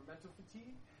magic or mental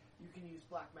fatigue. You can use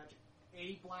black magic.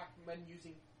 When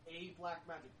using a black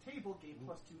magic table, gain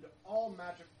 +2 to all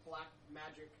black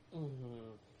magic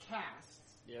Mm-hmm.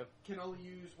 casts. Yep. Can only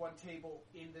use one table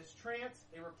in this trance.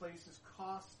 It replaces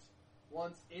cost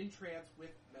once in trance with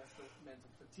mental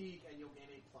fatigue, and you'll gain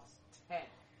a +10.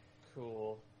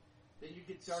 Cool. Then you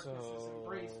get Darkness's So-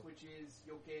 Embrace, which is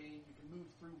you can move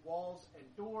through walls and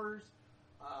doors.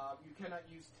 You cannot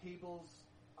use tables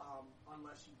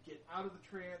unless you get out of the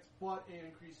trance, but it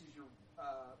increases your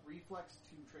reflex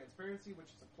to transparency, which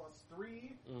is a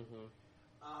 +3. Mm-hmm.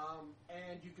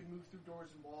 And you can move through doors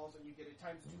and walls, and you get a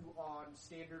 ×2 on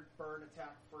standard burn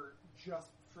attack for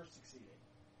succeeding.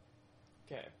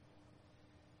 Okay.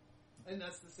 And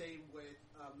that's the same with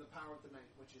the Power of the Night,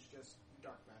 which is just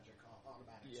dark magic,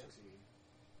 automatic succeeding.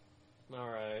 All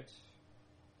right.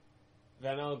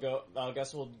 Then I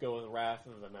guess we'll go with Wrath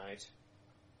of the Night.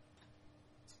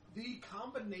 The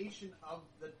combination of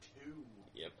the two.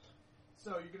 Yep.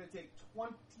 So you're going to take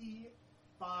 25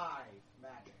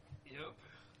 magic. Yep.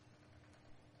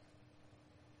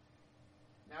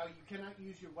 Now you cannot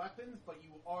use your weapons, but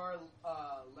you are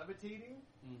levitating.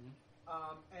 Mm-hmm.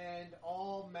 And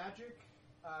all magic,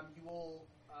 you will.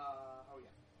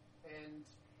 And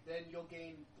then you'll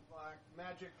gain black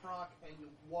magic proc and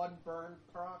 1 burn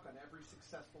proc on every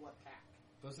successful attack.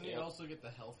 Doesn't he also get the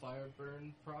Hellfire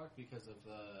burn proc because of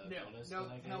the bonus that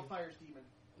I gave? Hellfire's demon.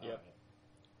 Yep.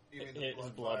 Okay. It's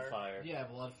Bloodfire. Yeah,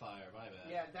 Bloodfire, my bad.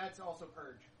 Yeah, that's also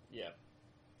purge. Yep.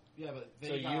 Yeah, but So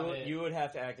they got it. you would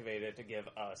have to activate it to give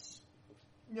us.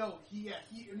 No, you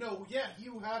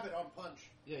have it on punch.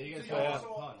 Yeah, you guys So got yeah. it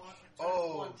on punch.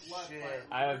 Oh, Bloodfire. shit.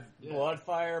 I have Yeah.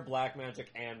 Bloodfire, Black Magic,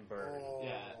 and Burn. Oh.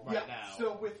 Yeah, right now.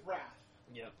 So with Wrath,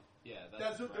 Yep. Yeah,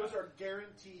 those are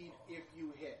guaranteed if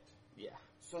you hit. Yeah.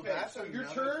 So Okay, that's so your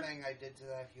another turn- thing I did to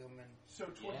that human. So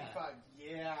 25.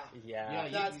 Yeah. Yeah. Yeah,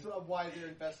 That's why they're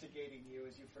investigating you,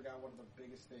 is you forgot one of the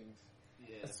biggest things.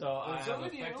 Yeah. So I So have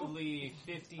did you. effectively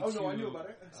 52. Oh no, I knew about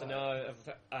it. So now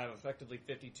I have effectively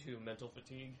 52 mental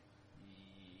fatigue.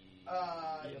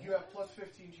 You have plus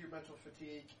 15 to your mental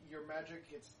fatigue. Your magic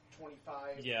gets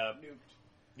 25. Yeah. Nuked.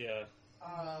 Yeah.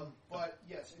 But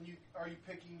yes, and are you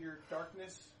picking your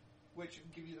darkness, which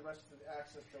will give you the rest of the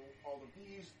access to all of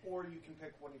these, or you can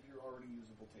pick one of your already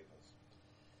usable tables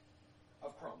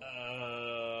of Chrome.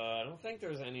 I don't think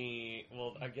there's any.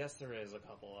 Well, I guess there is a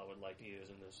couple I would like to use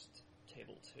in this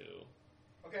table too.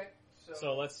 Okay,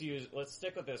 So let's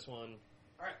stick with this one.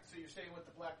 all right. So you're staying with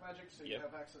the black magic, so you Yep.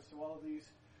 have access to all of these.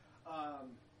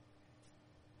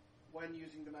 When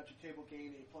using the magic table,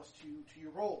 gain a +2 to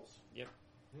your rolls. Yep.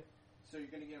 So you're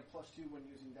going to get a +2 when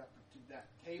using that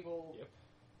table. Yep.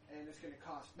 And it's going to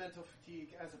cost mental fatigue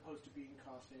as opposed to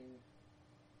costing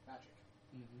magic.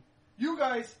 Mm-hmm. You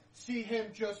guys see him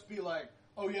just be like,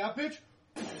 "Oh yeah, bitch."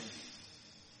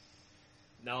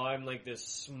 Now I'm like this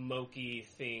smoky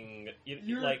thing.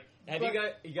 You're- Like, have you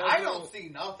guys? I know, don't see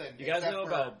nothing. You guys except know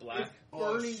for about Black? It's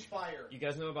burning fire. You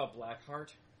guys know about Blackheart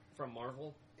from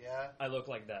Marvel? Yeah. I look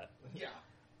like that. Yeah.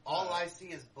 All I see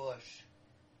is bush.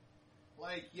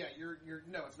 Like, yeah, you're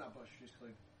no, it's not Bush, she's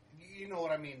clean. You know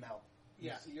what I mean, though.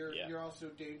 Yeah, you're Yeah. you're also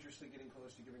dangerously getting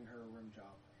close to giving her a rim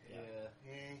job.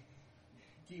 Yeah. Eh.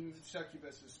 Demon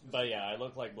Succubus is But yeah, I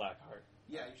look like Blackheart.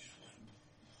 yeah,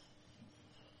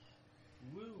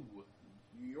 Woo.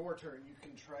 your turn. You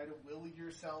can try to will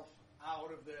yourself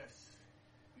out of this.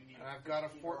 You need And I've got a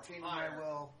 15 or 14 on my higher.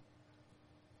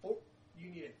 will. You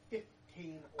need a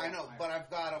 15 or I know, higher. but I've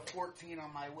got a 14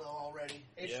 on my will already.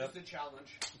 It's Yep. just a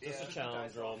challenge. Just Yeah. a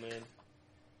challenge roll, man.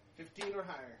 15 or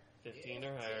higher. 15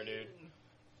 or higher, dude.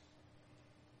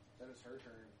 That is her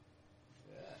turn.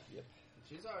 Yeah. Yep.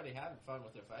 She's already having fun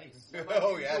with her face.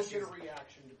 Oh, yeah, You'll she's- get a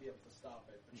reaction to be able to stop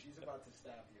it, but she's about to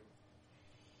stab you.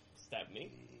 Stab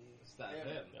me? Stab Yeah.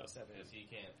 him. No, stab him. Because he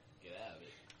can't get out of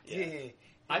it. Yeah.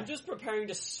 I'm just preparing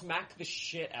to smack the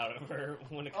shit out of her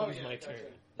when it comes my gotcha.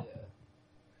 turn. Yeah.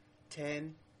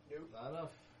 10. Not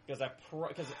enough.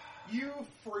 Because You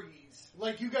freeze.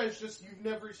 Like, you guys you've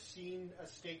never seen a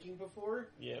staking before,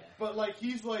 yep. but, like,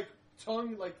 he's, like,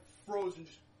 tongue, like, frozen.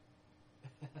 Just,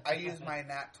 I used my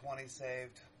nat 20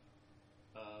 saved.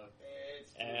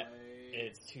 it's too Eh, late.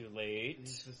 It's too late.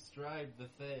 He's described the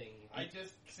thing. I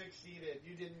just succeeded.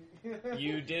 You didn't.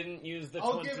 You didn't use the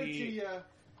I'll 20. give it to you.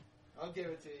 I'll give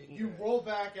it to you. You roll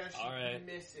back as she All right.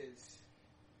 misses,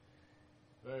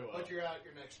 Very well. but you're out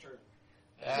your next turn.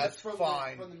 That's Just from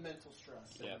fine. from the mental stress.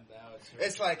 Yeah. Now it's her.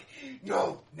 It's like,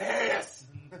 no, Ness!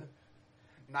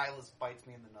 Nihilus bites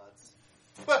me in the nuts.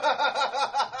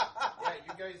 Yeah,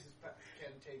 you guys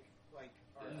can take, like,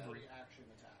 our free action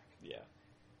attack. Yeah.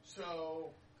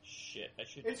 So, Shit.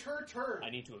 it's her turn. I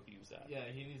need to abuse that. Yeah,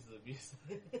 he needs to abuse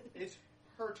it. It's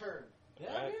her turn.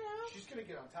 Yeah, Right. She's going to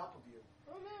get on top of you,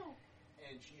 Oh no.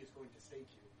 and she is going to stake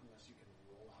you unless you can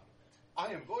roll out of it.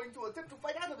 I am going to attempt to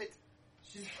fight out of it.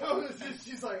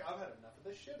 She's like, I've had enough of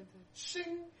this shit.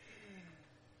 Shing!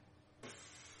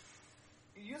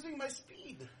 Using my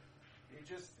speed.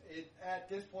 At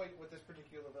this point with this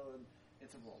particular villain,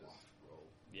 it's a roll off. Roll.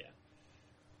 Yeah.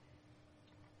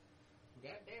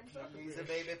 Goddamn Please, a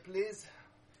baby, please.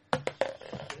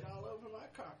 Get all over my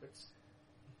carpets.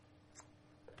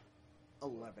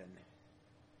 11.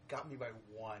 got me by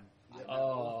 1.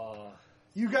 Oh.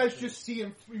 You guys just see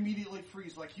him immediately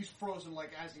freeze, like he's frozen,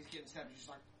 like as he's getting stabbed. He's just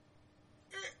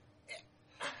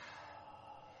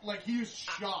like he is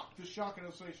shocked. The shock in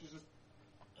his face is just.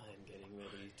 I'm getting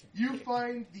ready to. You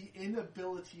find the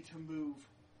inability to move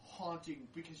haunting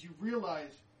because you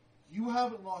realize you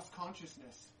haven't lost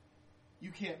consciousness.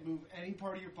 You can't move any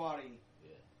part of your body,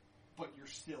 but you're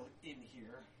still in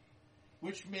here,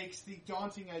 which makes the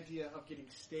daunting idea of getting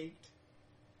staked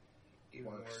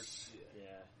Even worse. Yeah.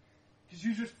 Because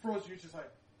you just froze. You're just like.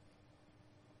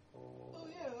 Oh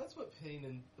yeah, that's what pain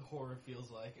and horror feels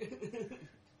like.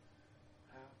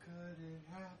 How could it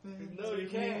happen? No, to you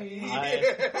can't. me?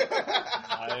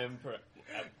 I am.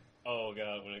 Oh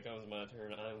god, when it comes to my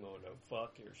turn, I'm going to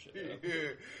fuck your shit up.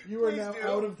 You are Please now do.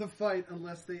 out of the fight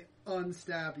unless they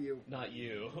unstab you. Not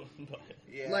you, but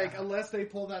Yeah. Like, unless they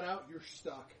pull that out, you're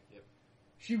stuck. Yep.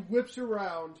 She whips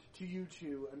around to you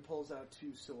two and pulls out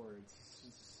 2 swords.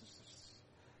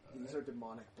 These are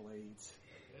demonic blades.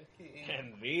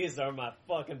 and these are my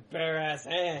fucking bare ass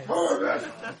hands.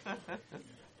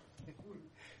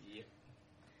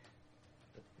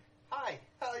 Hi,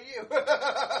 how are you?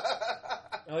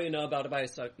 Oh, you know about to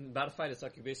fight a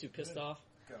succubus you pissed off?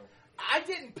 Go. I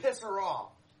didn't piss her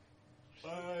off.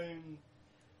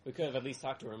 We could have at least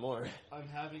talked to her more. I'm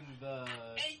having the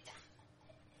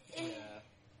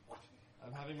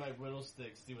I'm having my whittle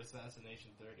sticks do assassination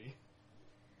 30.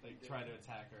 Like try to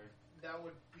attack her. That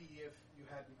would be if you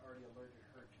hadn't already alerted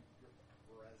her to your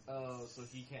presence. Oh, so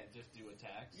he can't just do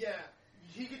attacks? Yeah,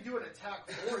 he can do an attack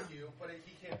for you, but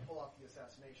he can't pull off the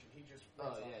assassination. He just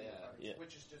runs off the attacks, yeah.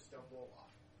 which is just a roll off.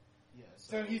 Yeah.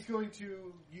 So he's going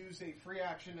to use a free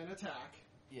action and attack.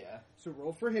 yeah. So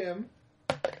roll for him.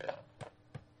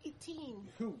 18.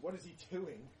 Who? What is he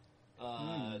doing?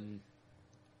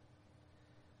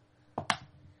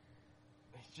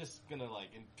 He's just gonna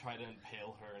try to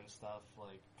impale her and stuff,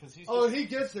 because he's. Oh, just, he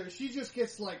gets her. She just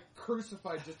gets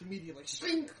crucified just immediately.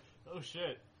 Shink! Oh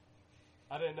shit!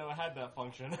 I didn't know it had that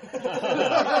function.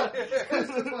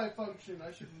 Crucify function.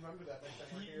 I should remember that next time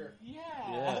we're here.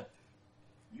 Yeah.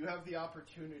 You have the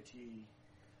opportunity.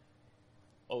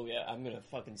 Oh yeah, I'm gonna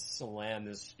fucking slam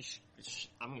this.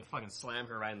 I'm gonna fucking slam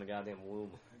her right in the goddamn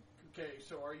womb. Okay,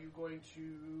 so are you going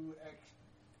to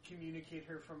communicate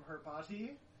her from her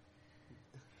body?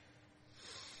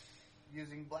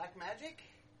 Using black magic?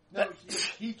 No,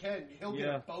 he can. He'll get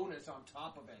Yeah. a bonus on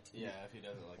top of it. yeah, if he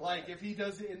does it Like, if he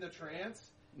does it in the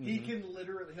trance, he can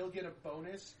literally, he'll get a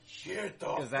bonus. Shit the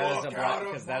Because that is a black.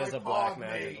 Because that is a black palm,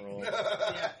 magic mate. roll.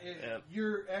 Yeah, Yep.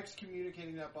 you're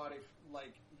excommunicating that body,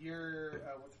 like, you're,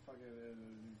 what the fuck is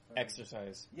it?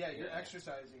 Exercise. Yeah, you're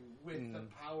exercising with the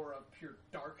power of pure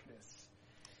darkness.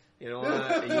 You know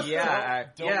what? Yeah,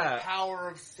 yeah. The power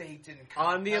of Satan.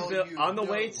 On the on the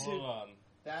way Hold to. on.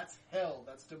 That's hell.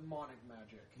 That's demonic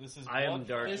magic. This is I am blood-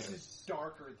 darkness. This is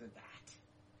darker than that.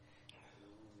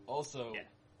 Also, Yeah.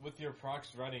 with your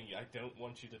procs running, I don't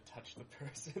want you to touch the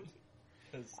person.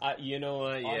 'Cause You know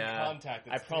what? on Yeah. contact,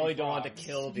 it's I probably 3 don't want to procs.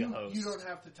 kill the host. You don't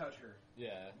have to touch her.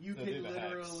 Yeah, You they'll can do the hex.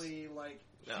 literally,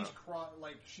 No.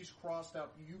 she's crossed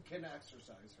up. You can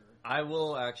exercise her. I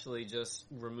will actually just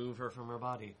remove her from her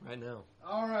body right now,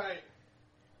 All right.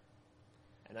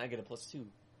 and I get a +2.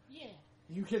 Yeah.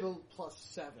 You get a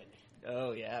 +7.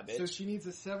 Oh yeah, bitch. So she needs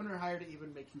a 7 or higher to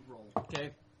even make you roll.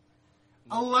 Okay.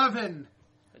 11.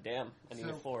 Damn, I need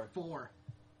a 4. 4.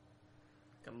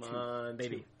 Come on,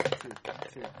 baby.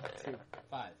 2.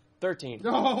 5. 13.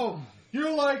 No,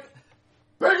 you're like,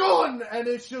 big on, and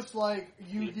it's just like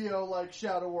Yu-Gi-Oh, like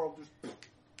Shadow World, just,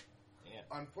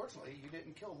 Unfortunately, you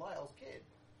didn't kill Lyle's kid.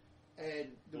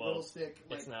 and the Well, little stick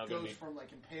like it's now gonna goes be- from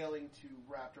like impaling to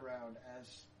wrapped around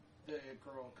as the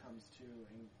girl comes to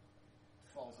and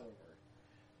falls over,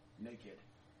 naked.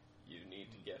 You need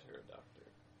to get her a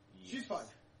doctor. She's fine.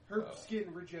 Her Oh.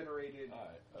 skin regenerated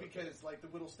Alright, okay. because like the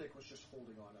whittle stick was just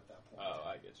holding on at that point. Oh,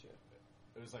 I get you.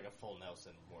 It was like a full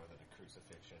Nelson more than a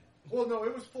crucifixion. Well, no,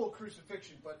 it was full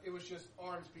crucifixion, but it was just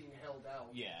arms being held out.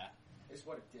 Yeah. Is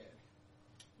what it did.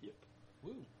 Yep.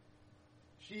 Woo.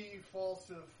 She falls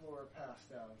to the floor,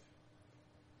 passed out.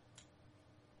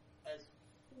 As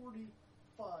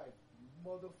 45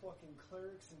 motherfucking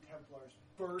clerics and Templars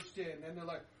burst in, and they're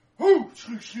like, "Whoo!"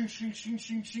 Shing, shing, shing, shing,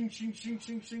 shing, shing, shing, shing, shing,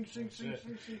 shing, shing, shing,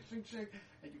 shing, shing, shing, shing,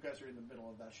 and you guys are in the middle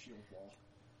of that shield wall.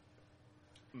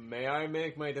 May I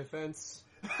make my defense?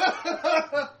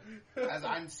 As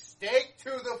I'm staked to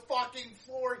the fucking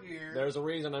floor here. There's a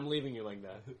reason I'm leaving you like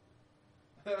that.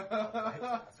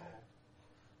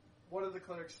 One of the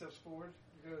clerics steps forward.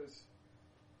 He goes,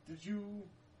 "Did you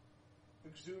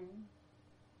exhume?"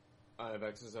 I have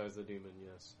exorcised the demon,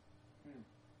 yes.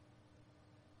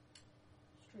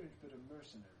 strange bit of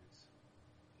mercenaries.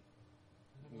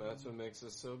 That's what makes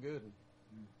us so good.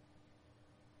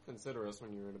 Consider us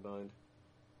when you're in a bind.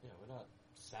 Yeah, we're not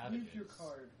savages. Leave your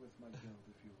card with my guild,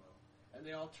 if you will. And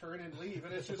they all turn and leave,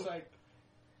 and it's just like...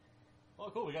 Oh,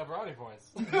 cool, we got brownie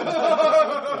points.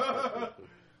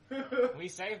 We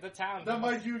saved the town. Now,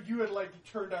 mind you, you had, like,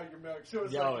 turned out your milk, so it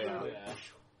was like... Yeah.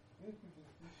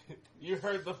 You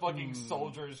heard the fucking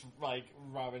soldiers, like,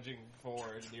 rummaging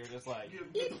forward, and you were just like,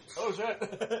 oh shit. How can I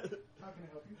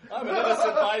help you? I'm an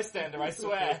innocent bystander, I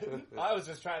swear. I was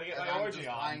just trying to get my I'm orgy just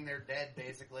on. lying there dead,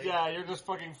 basically. Yeah, you're just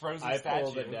fucking frozen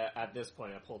At this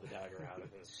point, I pulled the dagger out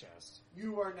of his chest.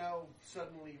 You are now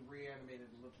suddenly reanimated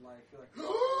with life. You're like...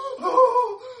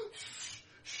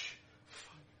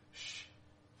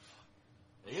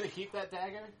 Are you gonna keep that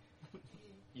dagger?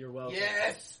 You're welcome.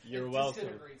 Yes! You're it welcome.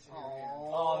 disintegrates in your hand.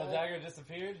 Oh, the dagger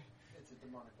disappeared? It's a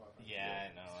demonic weapon. Yeah,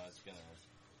 I know, I was gonna...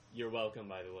 You're welcome,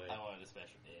 by the way. I wanted a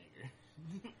special dagger.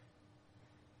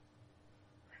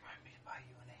 Remind me to buy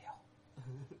you an ale.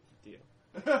 Deal.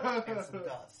 And some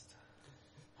dust.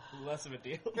 Less of a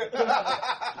deal.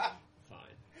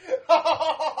 Fine.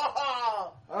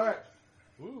 Alright.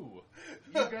 Ooh.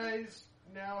 You guys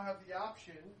now have the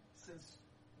option, since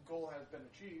goal has been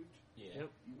achieved, Yeah.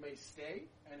 you may stay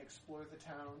and explore the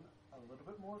town a little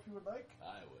bit more if you would like.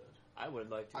 I would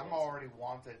like to. I'm already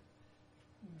wanted.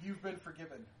 You've been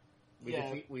forgiven.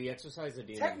 We exercise the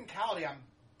demon. Technicality, I'm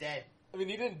dead. I mean,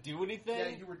 you didn't do anything? Yeah,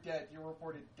 you were dead. You were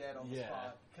reported dead on the Yeah.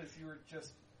 spot because you were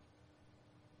just...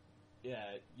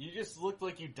 Yeah, you just looked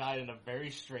like you died in a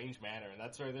very strange manner, and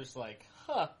that's where there's like,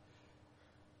 huh,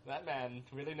 that man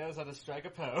really knows how to strike a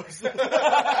pose.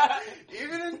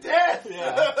 Even in death!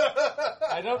 Yeah.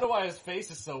 I don't know why his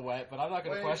face is so wet, but I'm not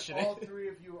going to When question all it. three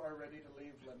of you are ready to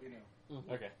leave, let me know.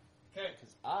 Okay. Okay.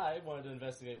 Because I wanted to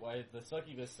investigate why the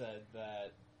succubus said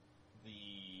that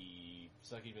the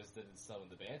succubus didn't summon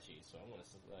the banshee, so I want to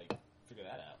figure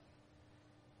that out.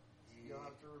 You'll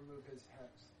have to remove his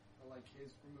hex.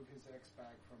 Remove his X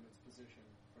bag from its position,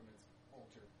 from its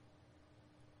altar.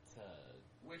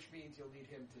 Which means you'll need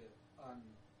him to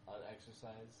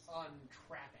Exercise?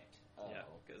 untrap it. Yeah,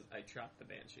 because I trapped the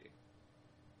banshee.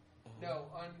 No,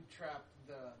 untrap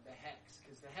the hex,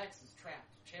 because the hex is trapped,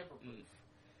 tamper-proof.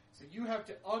 So you have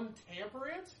to untamper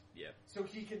it, Yeah. so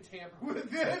he can tamper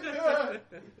with it.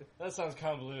 That sounds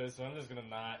convoluted, so I'm just going to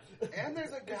not. And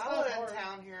there's a not gala hard. in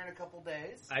town here in a couple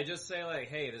days. I just say like,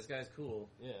 hey, this guy's cool,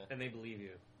 Yeah. and they believe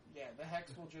you. Yeah, the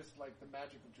hex will just, the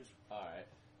magic will just... Alright.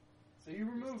 So you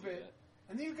remove Let's do it, that.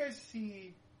 and then you guys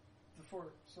see the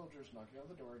 4 soldiers knocking on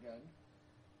the door again.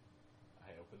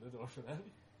 I opened the door for them.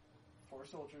 4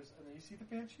 soldiers, and then you see the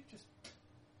banshee just...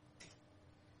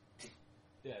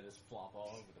 Yeah, just flop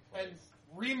all over the place. and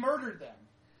re-murdered them.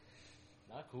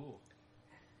 Not cool.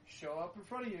 Show up in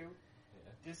front of you,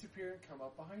 Yeah. disappear, and come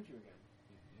up behind you again.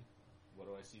 Mm-hmm. What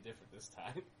do I see different this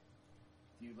time? Do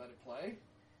you let it play?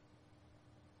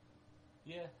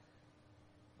 Yeah.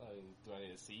 I mean, do I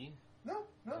need to see? No.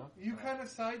 No? You Alright. kind of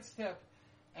sidestep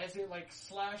as it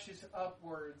slashes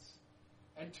upwards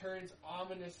and turns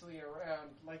ominously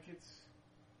around, like it's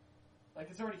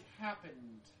already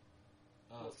happened.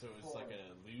 Oh, so it's like an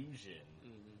illusion.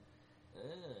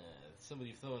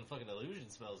 Somebody throwing fucking illusion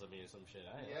spells at me or some shit.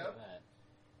 I ain't like that.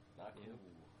 Not cool.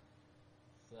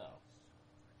 So.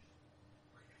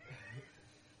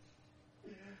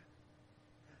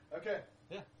 Okay.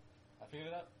 Yeah. I figured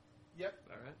it out. Yep.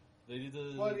 All right. They did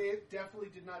the... But it definitely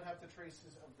did not have the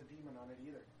traces of the demon on it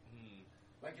either.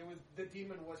 The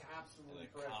demon was absolutely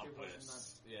The correct. It was not.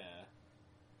 compass. Yeah.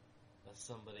 That's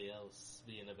somebody else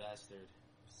being a bastard.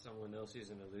 Someone else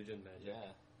using illusion magic.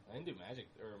 Yeah. I can do magic,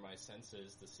 or my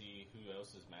senses, to see who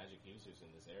else is magic users in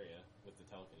this area with the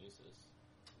telekinesis.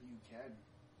 You can.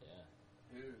 Yeah.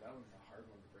 Dude, that was a hard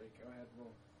one to break. Go ahead,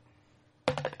 roll.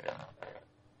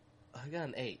 I got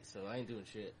an 8, so I ain't doing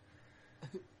shit.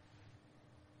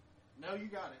 No, you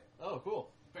got it. Oh, cool.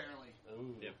 Barely.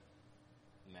 Ooh. Yep.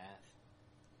 Math.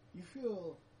 You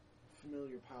feel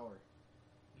familiar power.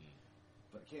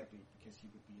 But it can't be, because he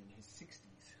would be in his 60s.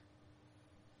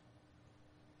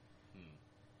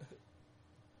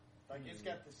 It's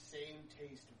got the same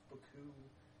taste of Baku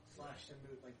 /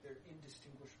 Samut, they're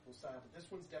indistinguishable style, but this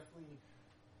one's definitely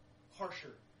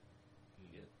harsher.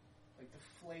 Yeah. The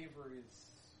flavor is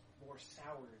more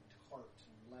sour and tart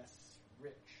and less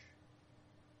rich.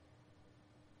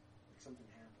 Something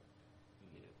happened.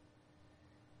 Yeah.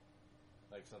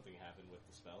 Like something happened with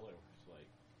the spell, or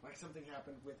Like something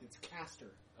happened with its caster.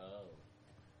 Oh.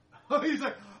 He's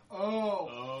like,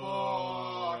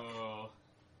 fuck.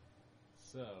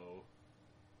 So,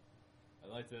 I'd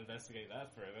like to investigate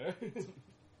that further.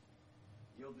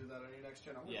 You'll do that on your next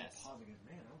turn. I'm Yes. gonna pause again.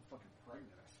 Man, I'm fucking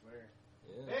pregnant, I swear.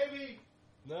 Yeah. Baby!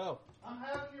 No. I'm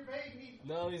having your baby!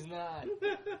 No, he's not.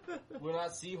 We're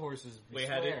not seahorses. We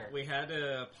had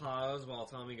to pause while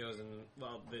Tommy goes and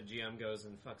the GM goes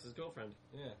and fucks his girlfriend.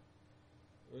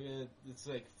 Yeah. It's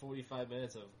like 45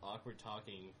 minutes of awkward talking